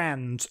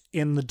friend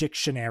in the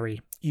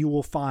dictionary, you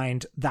will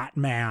find that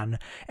man.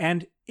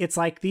 And it's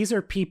like, these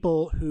are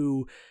people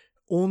who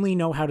only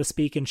know how to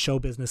speak in show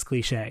business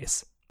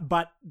cliches.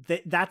 But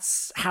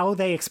that's how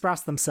they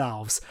express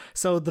themselves.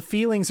 So the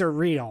feelings are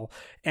real,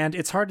 and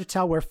it's hard to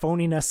tell where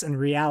phoniness and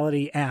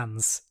reality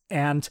ends.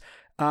 And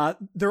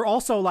they're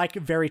also, like,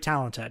 very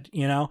talented,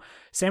 you know?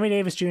 Sammy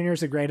Davis Jr.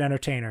 is a great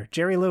entertainer.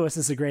 Jerry Lewis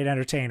is a great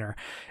entertainer.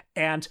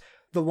 And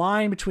the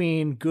line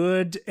between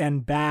good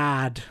and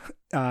bad,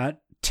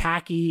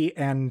 tacky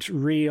and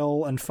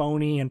real and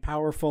phony and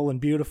powerful and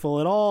beautiful,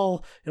 it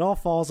all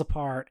falls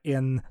apart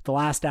in the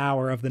last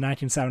hour of the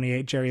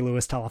 1978 Jerry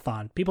Lewis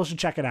telethon. People should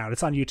check it out.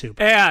 It's on YouTube.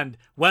 And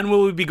when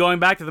will we be going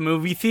back to the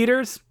movie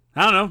theaters?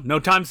 I don't know. No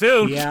time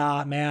soon.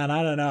 Yeah, man,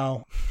 I don't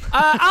know.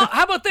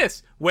 How about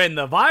this? When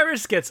the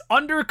virus gets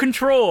under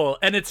control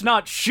and it's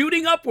not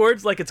shooting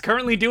upwards like it's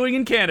currently doing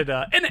in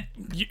Canada and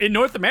in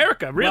North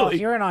America, really. Well,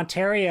 here in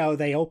Ontario,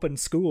 they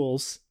opened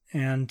schools,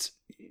 and,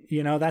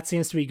 you know, that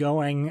seems to be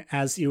going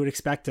as you would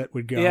expect it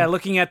would go. Yeah,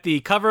 looking at the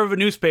cover of a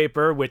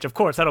newspaper, which, of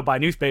course, I don't buy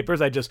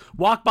newspapers. I just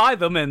walk by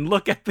them and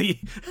look at the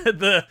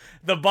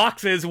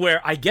boxes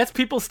where I guess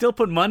people still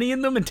put money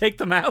in them and take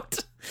them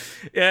out.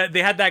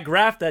 They had that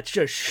graph that's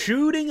just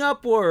shooting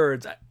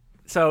upwards.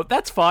 So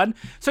that's fun.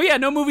 So yeah,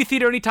 no movie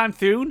theater anytime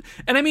soon.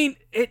 And I mean,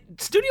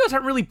 studios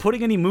aren't really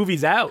putting any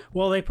movies out.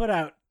 Well, they put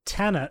out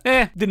Tenet.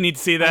 Didn't need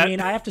to see that. I mean,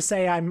 I have to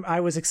say,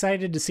 I was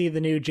excited to see the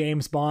new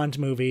James Bond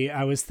movie.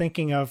 I was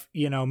thinking of,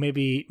 you know,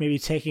 maybe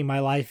taking my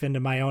life into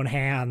my own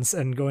hands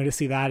and going to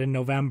see that in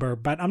November,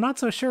 but I'm not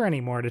so sure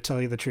anymore, to tell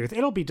you the truth.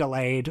 It'll be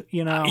delayed,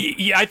 you know?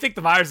 Yeah, I think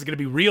the virus is going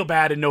to be real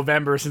bad in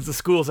November since the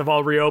schools have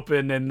all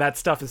reopened and that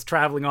stuff is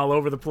traveling all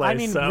over the place. I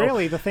mean,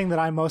 really, the thing that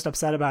I'm most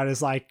upset about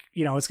is, like,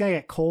 you know, it's going to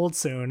get cold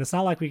soon. It's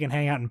not like we can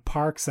hang out in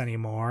parks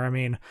anymore. I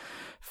mean,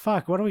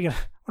 fuck, what are we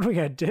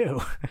gonna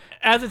do?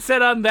 As it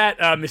said on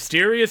that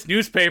mysterious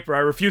newspaper I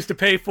refuse to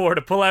pay for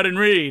to pull out and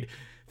read,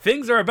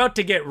 Things are about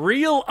to get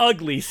real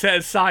ugly,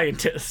 says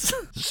scientists.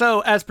 So,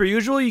 as per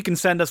usual, you can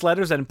send us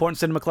letters at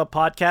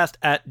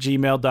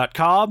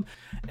importantcinemaclubpodcast@gmail.com.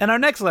 And our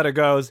next letter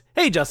goes,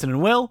 Hey, Justin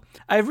and Will.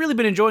 I've really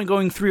been enjoying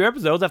going through your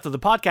episodes after the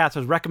podcast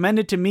was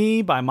recommended to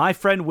me by my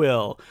friend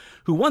Will,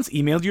 who once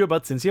emailed you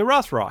about Cynthia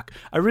Rothrock.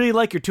 I really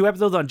like your 2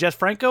 episodes on Jess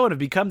Franco and have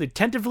become to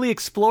attentively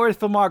explore his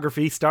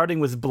filmography, starting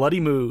with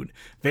Bloody Moon.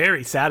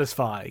 Very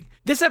satisfying.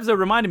 This episode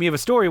reminded me of a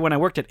story when I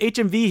worked at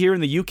HMV here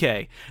in the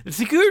UK. The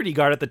security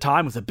guard at the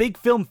time was a big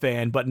film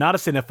fan, but not a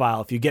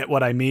cinephile, if you get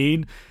what I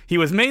mean. He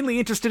was mainly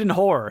interested in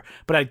horror,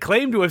 but had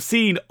claimed to have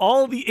seen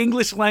all the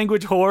English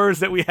language horrors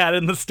that we had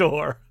in the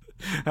store.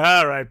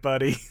 All right,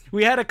 buddy.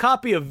 We had a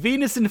copy of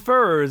Venus in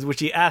Furs,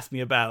 which he asked me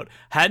about.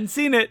 Hadn't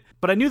seen it,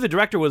 but I knew the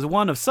director was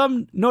one of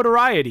some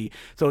notoriety,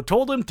 so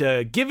told him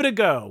to give it a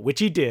go, which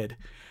he did.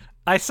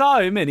 I saw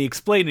him and he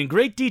explained in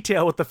great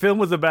detail what the film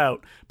was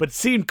about, but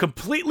seemed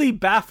completely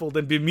baffled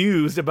and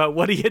bemused about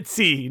what he had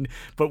seen,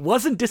 but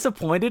wasn't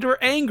disappointed or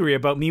angry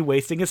about me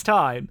wasting his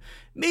time.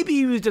 Maybe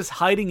he was just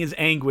hiding his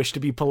anguish to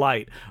be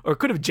polite, or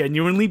could have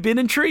genuinely been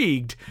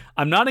intrigued.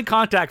 I'm not in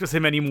contact with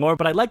him anymore,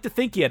 but I'd like to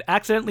think he had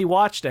accidentally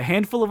watched a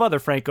handful of other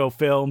Franco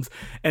films,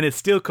 and is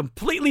still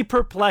completely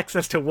perplexed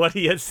as to what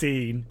he has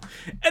seen.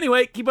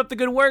 Anyway, keep up the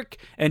good work,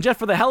 and just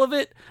for the hell of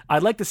it,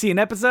 I'd like to see an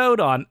episode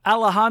on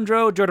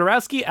Alejandro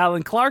Jodorowsky,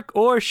 Alan Clark,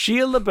 or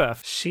Shia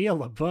LaBeouf. Shia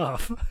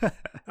LaBeouf.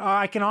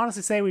 I can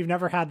honestly say we've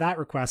never had that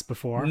request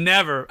before.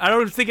 Never. I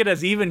don't think it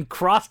has even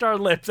crossed our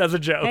lips as a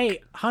joke. Hey,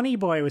 Honey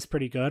Boy was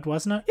pretty good,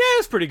 wasn't it? Yeah, it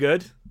was pretty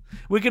good.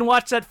 We can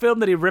watch that film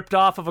that he ripped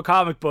off of a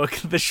comic book,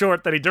 the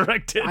short that he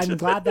directed. I'm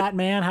glad that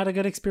man had a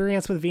good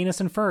experience with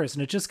Venus and Furs,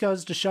 and it just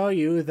goes to show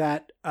you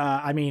that,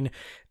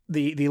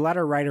 the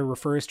letter writer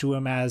refers to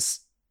him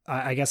as,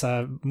 I guess,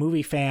 a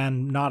movie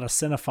fan, not a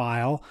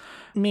cinephile.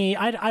 Me,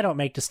 I don't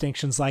make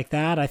distinctions like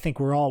that. I think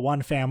we're all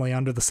one family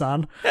under the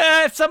sun.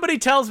 If somebody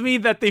tells me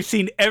that they've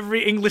seen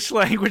every English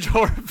language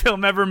horror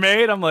film ever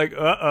made, I'm like,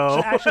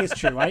 uh-oh. Actually, it's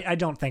true. I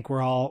don't think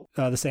we're all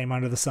the same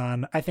under the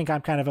sun. I think I'm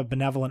kind of a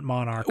benevolent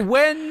monarch.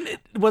 When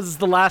was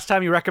the last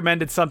time you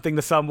recommended something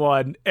to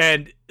someone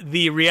and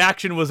the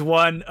reaction was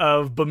one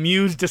of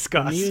bemused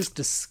disgust? Bemused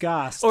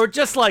disgust. Or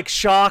just like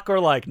shock, or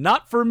like,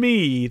 not for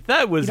me.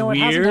 That was weird.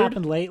 It hasn't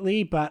happened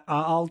lately, but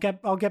I'll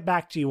get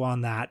back to you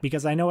on that,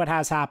 because I know it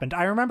has happened.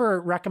 I remember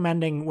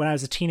recommending when I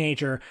was a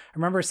teenager, I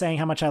remember saying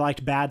how much I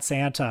liked Bad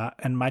Santa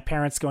and my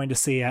parents going to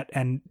see it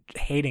and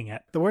hating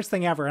it. The worst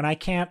thing ever, and I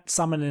can't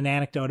summon an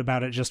anecdote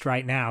about it just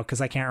right now because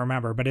I can't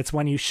remember, but it's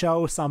when you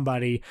show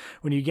somebody,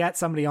 when you get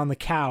somebody on the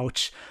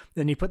couch,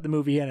 then you put the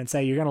movie in and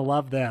say, you're going to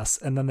love this,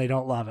 and then they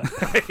don't love it.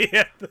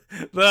 Yeah,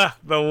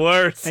 the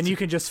worst. And you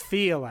can just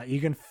feel it. You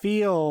can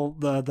feel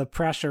the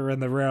pressure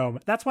in the room.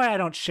 That's why I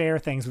don't share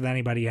things with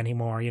anybody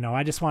anymore.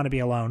 I just want to be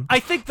alone. I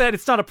think that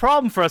it's not a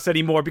problem for us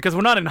anymore because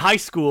we're not in high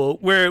school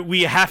where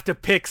we have to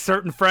pick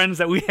certain friends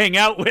that we hang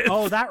out with.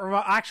 Oh,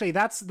 actually,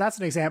 that's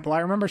an example.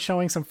 I remember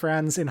showing some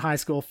friends in high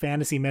school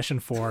Fantasy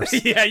Mission Force.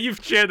 Yeah, you've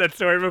shared that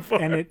story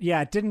before. And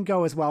it didn't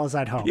go as well as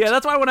I'd hoped. Yeah,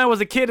 that's why when I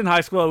was a kid in high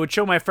school, I would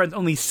show my friends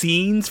only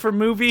scenes from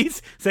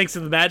movies, thanks to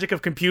the magic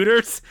of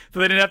computers,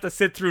 so they didn't have to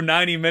sit through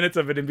 90 minutes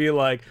of it and be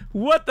like,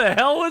 what the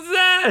hell was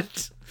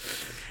that?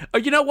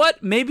 You know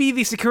what? Maybe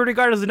the security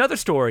guard is another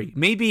story.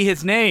 Maybe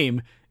his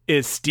name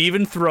is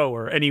Stephen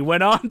Thrower, and he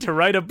went on to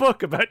write a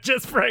book about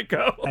Jess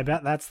Franco. I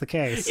bet that's the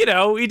case. He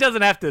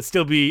doesn't have to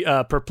still be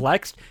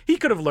perplexed. He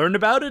could have learned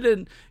about it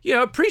and,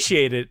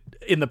 appreciate it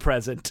in the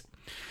present.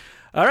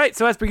 All right,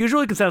 so as per usual,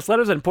 you can send us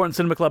letters at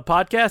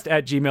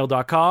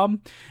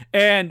importantcinemaclubpodcast@gmail.com.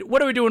 And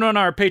what are we doing on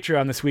our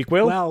Patreon this week,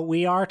 Will? Well,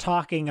 we are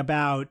talking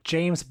about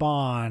James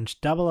Bond,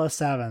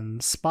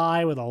 007,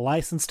 Spy with a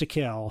License to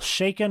Kill,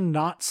 Shaken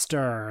Not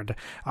Stirred.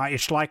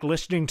 It's like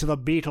listening to the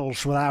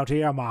Beatles without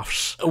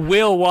earmuffs.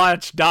 We'll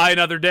watch Die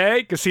Another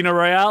Day, Casino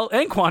Royale,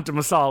 and Quantum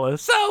of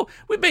Solace. So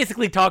we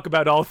basically talk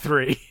about all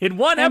three in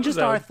one episode. And just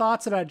our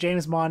thoughts about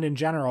James Bond in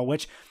general,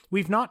 which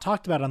we've not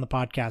talked about on the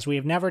podcast. We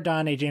have never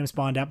done a James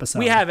Bond episode.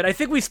 We haven't. I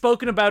think we've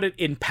spoken about it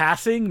in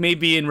passing,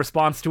 maybe in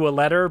response to a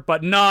letter,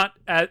 but not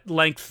at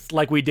length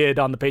like we did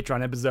on the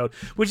Patreon episode,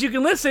 which you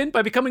can listen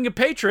by becoming a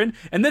patron.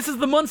 And this is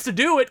the months to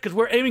do it because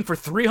we're aiming for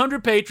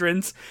 300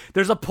 patrons.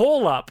 There's a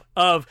poll up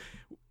of,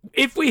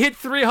 if we hit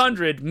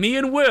 300, me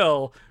and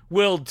Will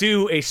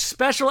do a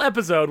special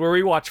episode where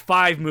we watch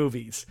 5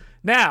 movies.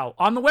 Now,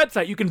 on the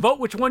website, you can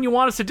vote which one you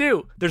want us to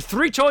do. There's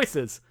 3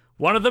 choices.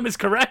 One of them is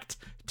correct.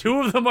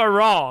 2 of them are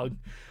wrong.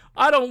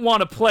 I don't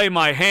want to play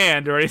my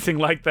hand or anything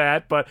like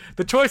that, but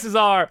the choices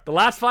are the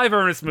last 5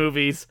 Ernest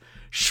movies,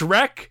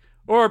 Shrek,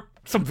 or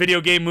some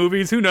video game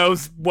movies. Who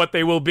knows what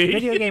they will be.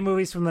 Video game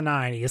movies from the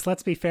 90s.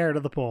 Let's be fair to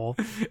the poll.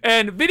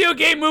 And video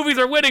game movies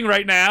are winning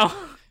right now.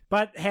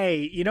 But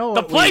hey, you know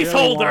what? The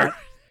placeholder.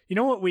 You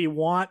know what we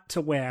want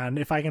to win?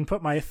 If I can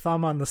put my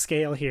thumb on the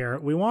scale here,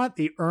 we want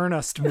the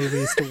Ernest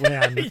movies to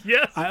win.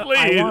 Yes, please.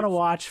 I want to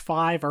watch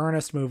 5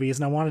 Ernest movies,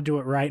 and I want to do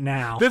it right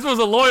now. This was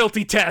a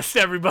loyalty test,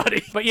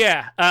 everybody. But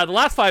yeah, the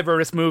last 5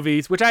 Ernest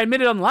movies, which I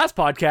admitted on the last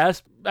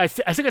podcast, I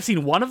think I've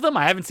seen one of them.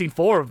 I haven't seen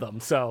 4 of them.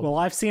 So Well,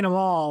 I've seen them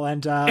all,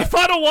 and if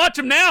I don't watch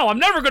them now, I'm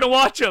never going to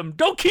watch them.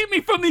 Don't keep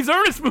me from these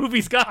Ernest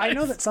movies, guys. I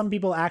know that some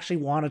people actually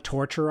want to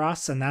torture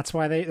us, and that's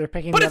why they're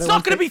picking. But the it's other not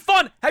ones going to be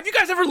fun. Have you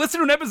guys ever listened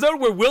to an episode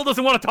where Will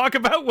doesn't want to talk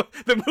about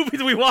the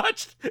movies we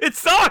watched? It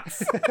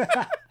sucks.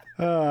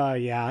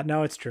 Yeah,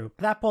 no, it's true.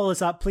 That poll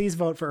is up. Please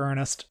vote for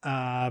Ernest.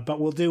 But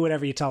we'll do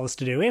whatever you tell us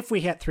to do if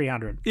we hit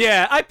 300.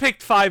 Yeah, I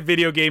picked 5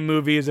 video game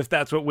movies if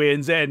that's what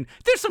wins, and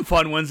there's some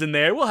fun ones in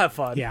there. We'll have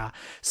fun. Yeah.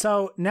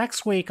 So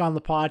next week on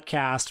the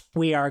podcast,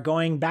 we are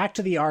going back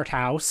to the art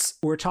house.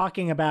 We're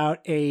talking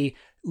about a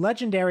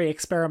legendary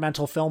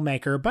experimental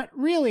filmmaker, but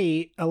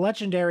really a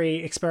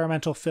legendary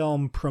experimental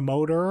film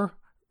promoter,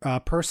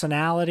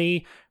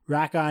 personality,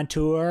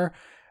 raconteur,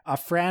 a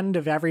friend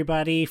of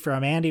everybody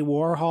from Andy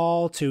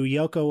Warhol to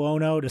Yoko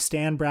Ono to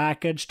Stan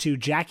Brakhage to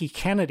Jackie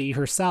Kennedy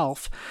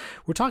herself.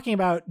 We're talking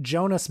about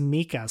Jonas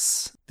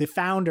Mekas, the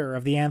founder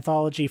of the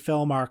Anthology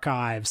Film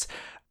Archives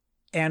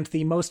and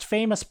the most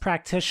famous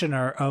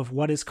practitioner of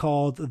what is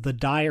called the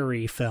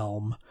diary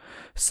film.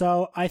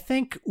 So I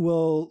think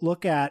we'll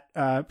look at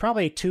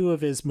probably 2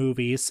 of his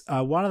movies.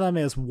 One of them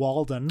is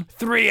Walden.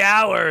 3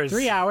 hours.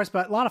 3 hours,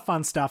 but a lot of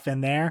fun stuff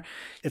in there.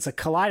 It's a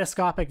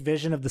kaleidoscopic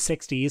vision of the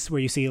 60s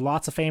where you see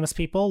lots of famous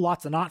people,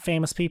 lots of not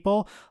famous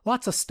people,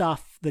 lots of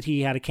stuff that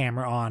he had a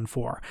camera on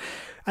for.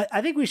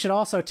 I think we should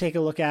also take a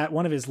look at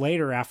one of his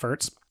later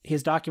efforts,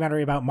 his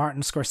documentary about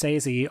Martin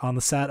Scorsese on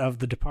the set of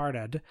The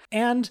Departed.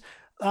 And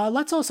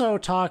let's also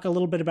talk a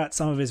little bit about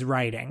some of his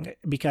writing,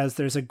 because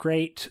there's a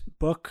great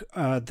book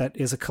that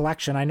is a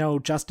collection, I know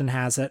Justin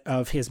has it,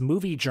 of his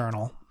movie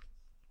journal,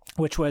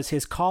 which was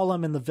his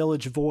column in the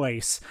Village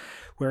Voice,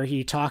 where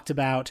he talked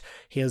about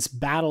his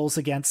battles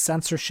against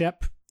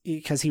censorship,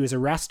 because he was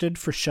arrested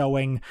for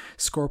showing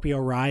Scorpio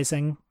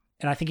Rising.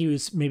 And I think he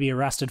was maybe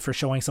arrested for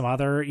showing some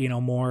other,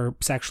 more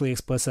sexually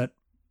explicit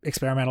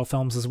experimental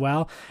films as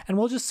well. And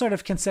we'll just sort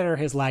of consider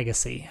his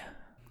legacy.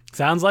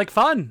 Sounds like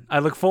fun. I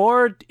look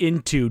forward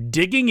into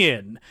digging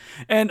in.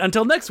 And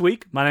until next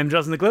week, my name's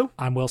Justin the Clue.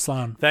 I'm Will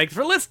Sloan. Thanks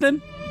for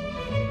listening.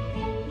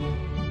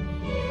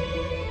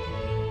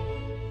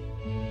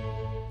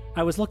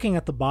 I was looking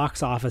at the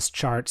box office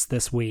charts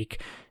this week.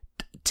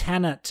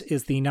 Tenet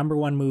is the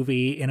 #1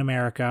 movie in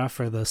America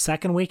for the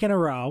 2nd week in a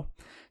row.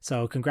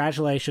 So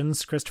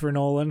congratulations, Christopher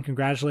Nolan.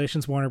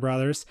 Congratulations, Warner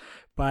Brothers.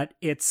 But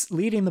it's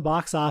leading the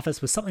box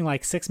office with something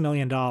like $6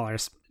 million,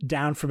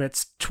 down from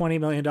its $20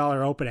 million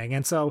opening.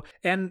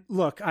 And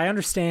look, I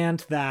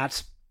understand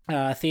that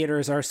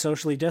theaters are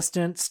socially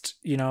distanced.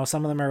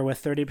 Some of them are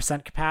with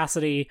 30%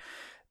 capacity.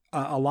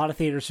 A lot of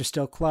theaters are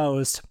still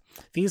closed.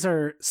 These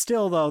are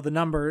still, though,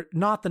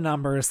 not the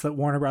numbers that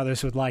Warner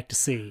Brothers would like to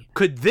see.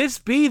 Could this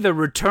be the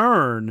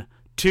return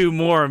to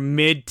more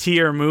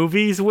mid-tier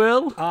movies,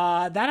 Will?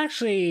 That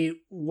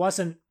actually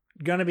wasn't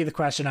going to be the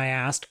question I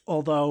asked,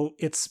 although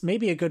it's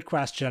maybe a good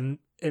question,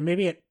 and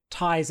maybe it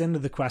ties into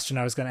the question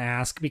I was going to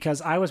ask, because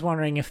I was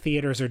wondering if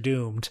theaters are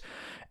doomed.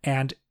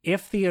 And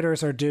if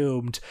theaters are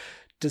doomed,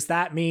 does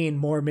that mean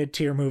more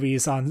mid-tier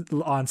movies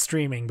on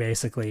streaming,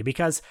 basically?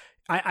 Because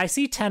I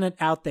see Tenet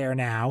out there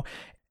now,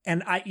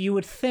 and you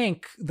would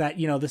think that,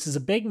 this is a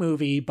big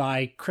movie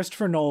by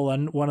Christopher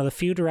Nolan, one of the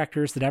few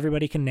directors that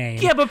everybody can name.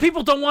 Yeah, but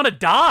people don't want to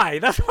die.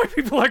 That's why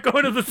people are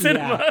going to the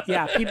cinema.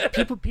 Yeah.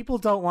 People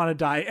don't want to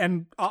die,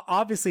 and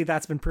obviously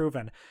that's been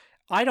proven.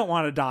 I don't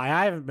want to die.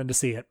 I haven't been to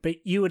see it.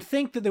 But you would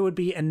think that there would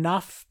be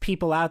enough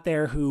people out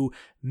there who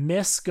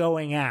miss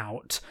going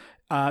out,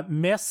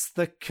 miss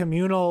the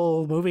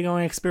communal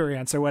movie-going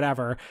experience or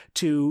whatever,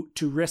 to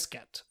risk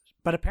it.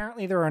 But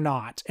apparently there are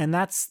not. And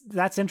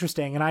that's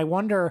interesting. And I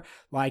wonder,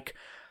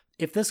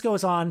 if this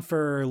goes on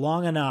for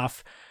long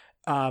enough,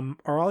 are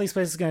all these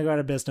places going to go out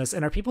of business?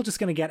 And are people just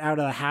going to get out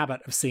of the habit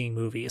of seeing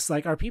movies?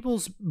 Are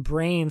people's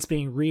brains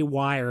being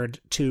rewired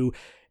to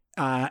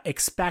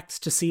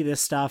expect to see this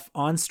stuff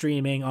on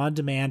streaming, on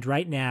demand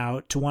right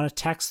now, to want to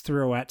text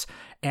through it?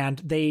 And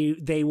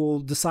they will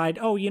decide,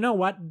 oh, you know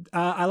what?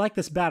 I like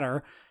this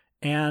better.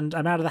 And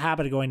I'm out of the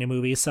habit of going to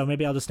movies, so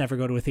maybe I'll just never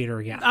go to a theater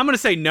again. I'm going to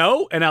say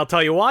no, and I'll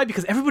tell you why,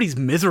 because everybody's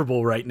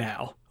miserable right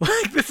now.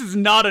 This is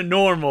not a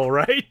normal,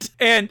 right?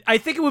 And I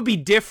think it would be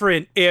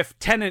different if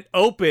Tenet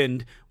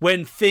opened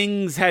when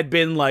things had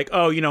been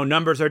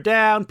numbers are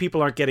down,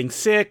 people aren't getting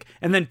sick,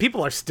 and then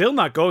people are still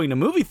not going to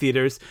movie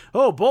theaters.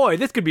 Oh boy,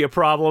 this could be a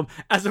problem,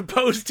 as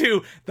opposed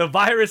to the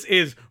virus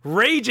is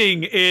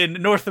raging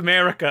in North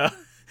America.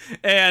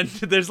 And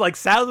there's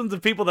thousands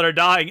of people that are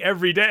dying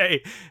every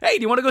day. Hey,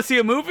 do you want to go see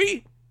a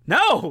movie?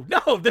 No,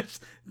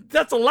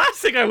 that's the last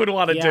thing I would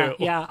want to do.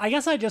 Yeah, I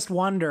guess I just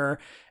wonder.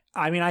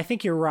 I mean, I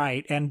think you're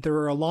right. And there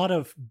are a lot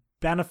of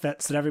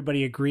benefits that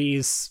everybody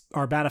agrees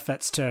are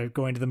benefits to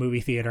going to the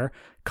movie theater.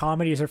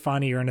 Comedies are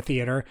funnier in a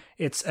theater.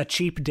 It's a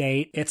cheap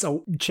date. It's a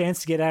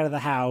chance to get out of the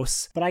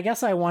house. But I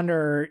guess I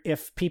wonder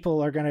if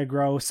people are going to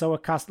grow so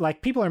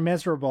accustomed. People are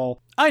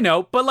miserable. I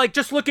know, but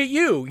just look at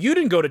you. You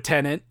didn't go to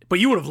Tenet, but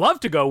you would have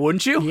loved to go,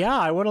 wouldn't you? Yeah,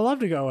 I would have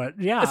loved to go.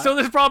 Yeah. So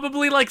there's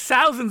probably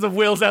thousands of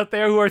Wills out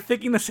there who are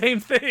thinking the same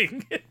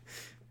thing.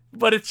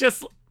 But it's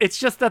just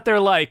that they're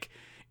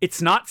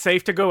it's not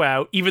safe to go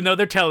out, even though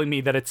they're telling me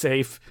that it's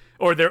safe,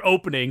 or they're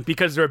opening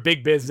because they're a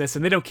big business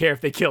and they don't care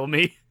if they kill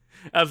me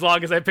as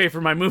long as I pay for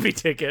my movie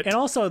ticket. And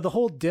also, the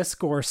whole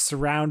discourse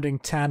surrounding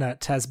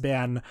Tenet has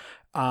been,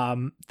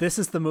 this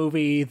is the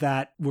movie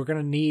that we're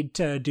going to need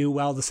to do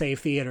well to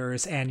save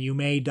theaters, and you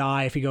may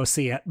die if you go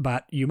see it,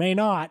 but you may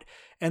not.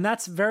 And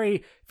that's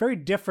very, very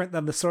different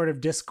than the sort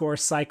of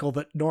discourse cycle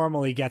that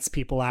normally gets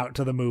people out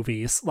to the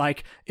movies.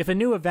 Like, if a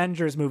new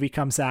Avengers movie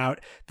comes out,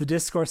 the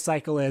discourse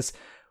cycle is,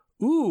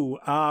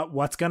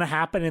 what's going to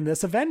happen in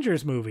this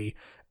Avengers movie?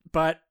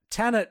 But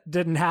Tenet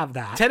didn't have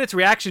that. Tenet's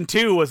reaction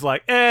too was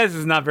like, this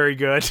is not very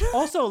good.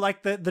 Also,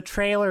 like the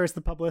trailers,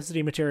 the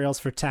publicity materials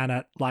for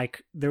Tenet,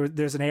 like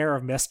there's an air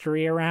of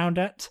mystery around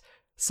it.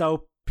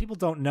 So people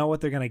don't know what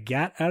they're going to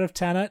get out of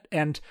Tenet,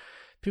 and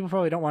people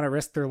probably don't want to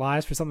risk their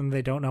lives for something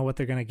they don't know what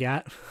they're going to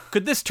get.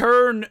 Could this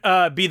turn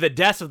be the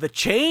death of the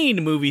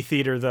chain movie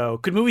theater, though?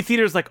 Could movie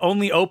theaters like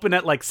only open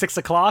at like 6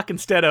 o'clock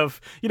instead of,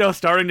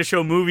 starting to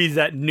show movies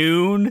at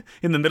noon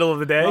in the middle of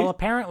the day? Well,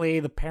 apparently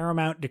the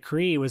Paramount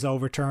decree was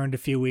overturned a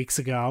few weeks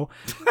ago.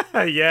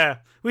 Yeah.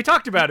 We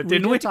talked about it,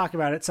 didn't we? We did talk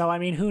about it. So, I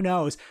mean, who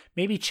knows?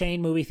 Maybe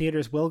chain movie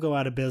theaters will go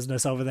out of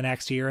business over the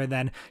next year, and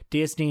then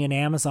Disney and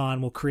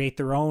Amazon will create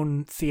their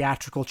own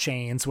theatrical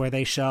chains where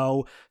they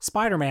show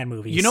Spider-Man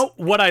movies. You know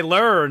what I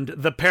learned?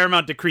 The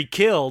Paramount decree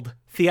killed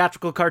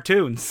theatrical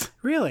cartoons.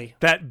 Really?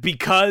 That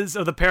because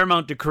of the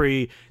Paramount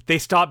decree, they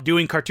stopped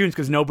doing cartoons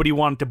because nobody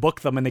wanted to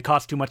book them and they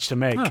cost too much to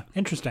make. Huh,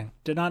 interesting.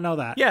 Did not know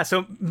that. Yeah,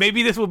 so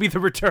maybe this will be the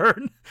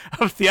return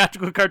of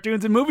theatrical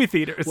cartoons in movie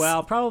theaters.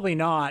 Well, probably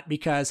not,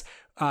 because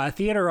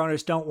theater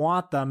owners don't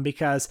want them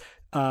because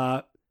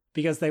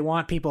they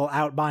want people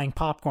out buying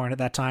popcorn at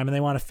that time, and they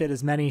want to fit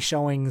as many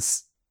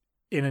showings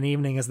in an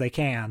evening as they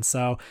can.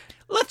 So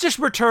let's just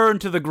return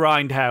to the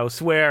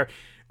grindhouse where,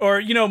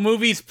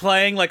 movies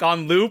playing like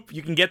on loop.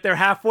 You can get there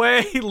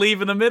halfway,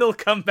 leave in the middle,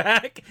 come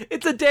back.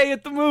 It's a day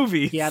at the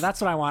movies. Yeah, that's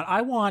what I want.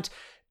 I want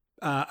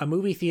a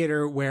movie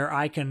theater where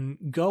I can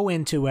go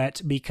into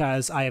it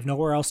because I have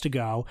nowhere else to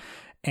go.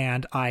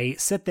 And I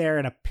sit there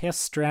in a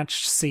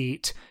piss-drenched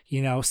seat,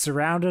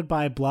 surrounded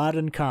by blood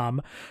and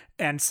cum,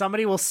 and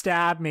somebody will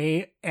stab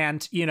me,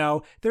 and,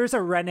 there's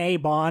a Renee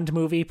Bond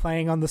movie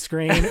playing on the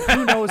screen.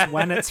 Who knows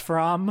when it's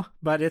from,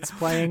 but it's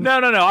playing. No.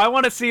 I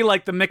want to see,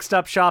 like, the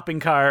mixed-up shopping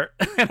cart,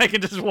 and I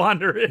can just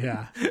wander in.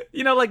 Yeah.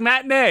 Like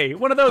Matinee,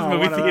 one of those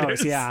movie one of theaters.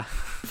 Those, yeah.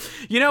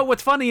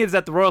 What's funny is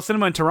that the Royal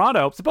Cinema in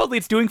Toronto, supposedly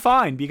it's doing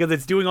fine because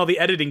it's doing all the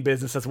editing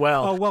business as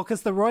well. Oh, well,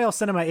 because the Royal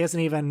Cinema isn't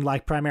even,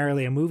 like,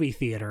 primarily a movie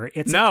theater.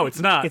 It's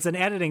not. It's an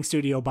editing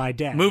studio by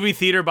day. Movie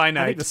theater by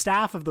night. I think the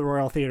staff of the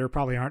Royal Theater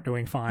probably aren't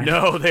doing fine.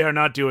 No, they are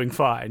not doing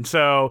fine.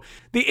 So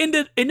the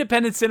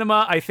independent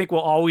cinema, I think,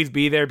 will always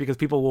be there because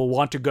people will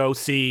want to go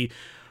see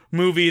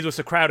movies with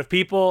a crowd of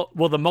people.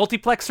 Will the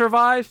multiplex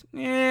survive? I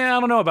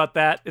don't know about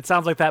that. It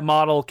sounds like that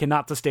model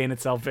cannot sustain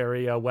itself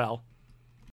very well.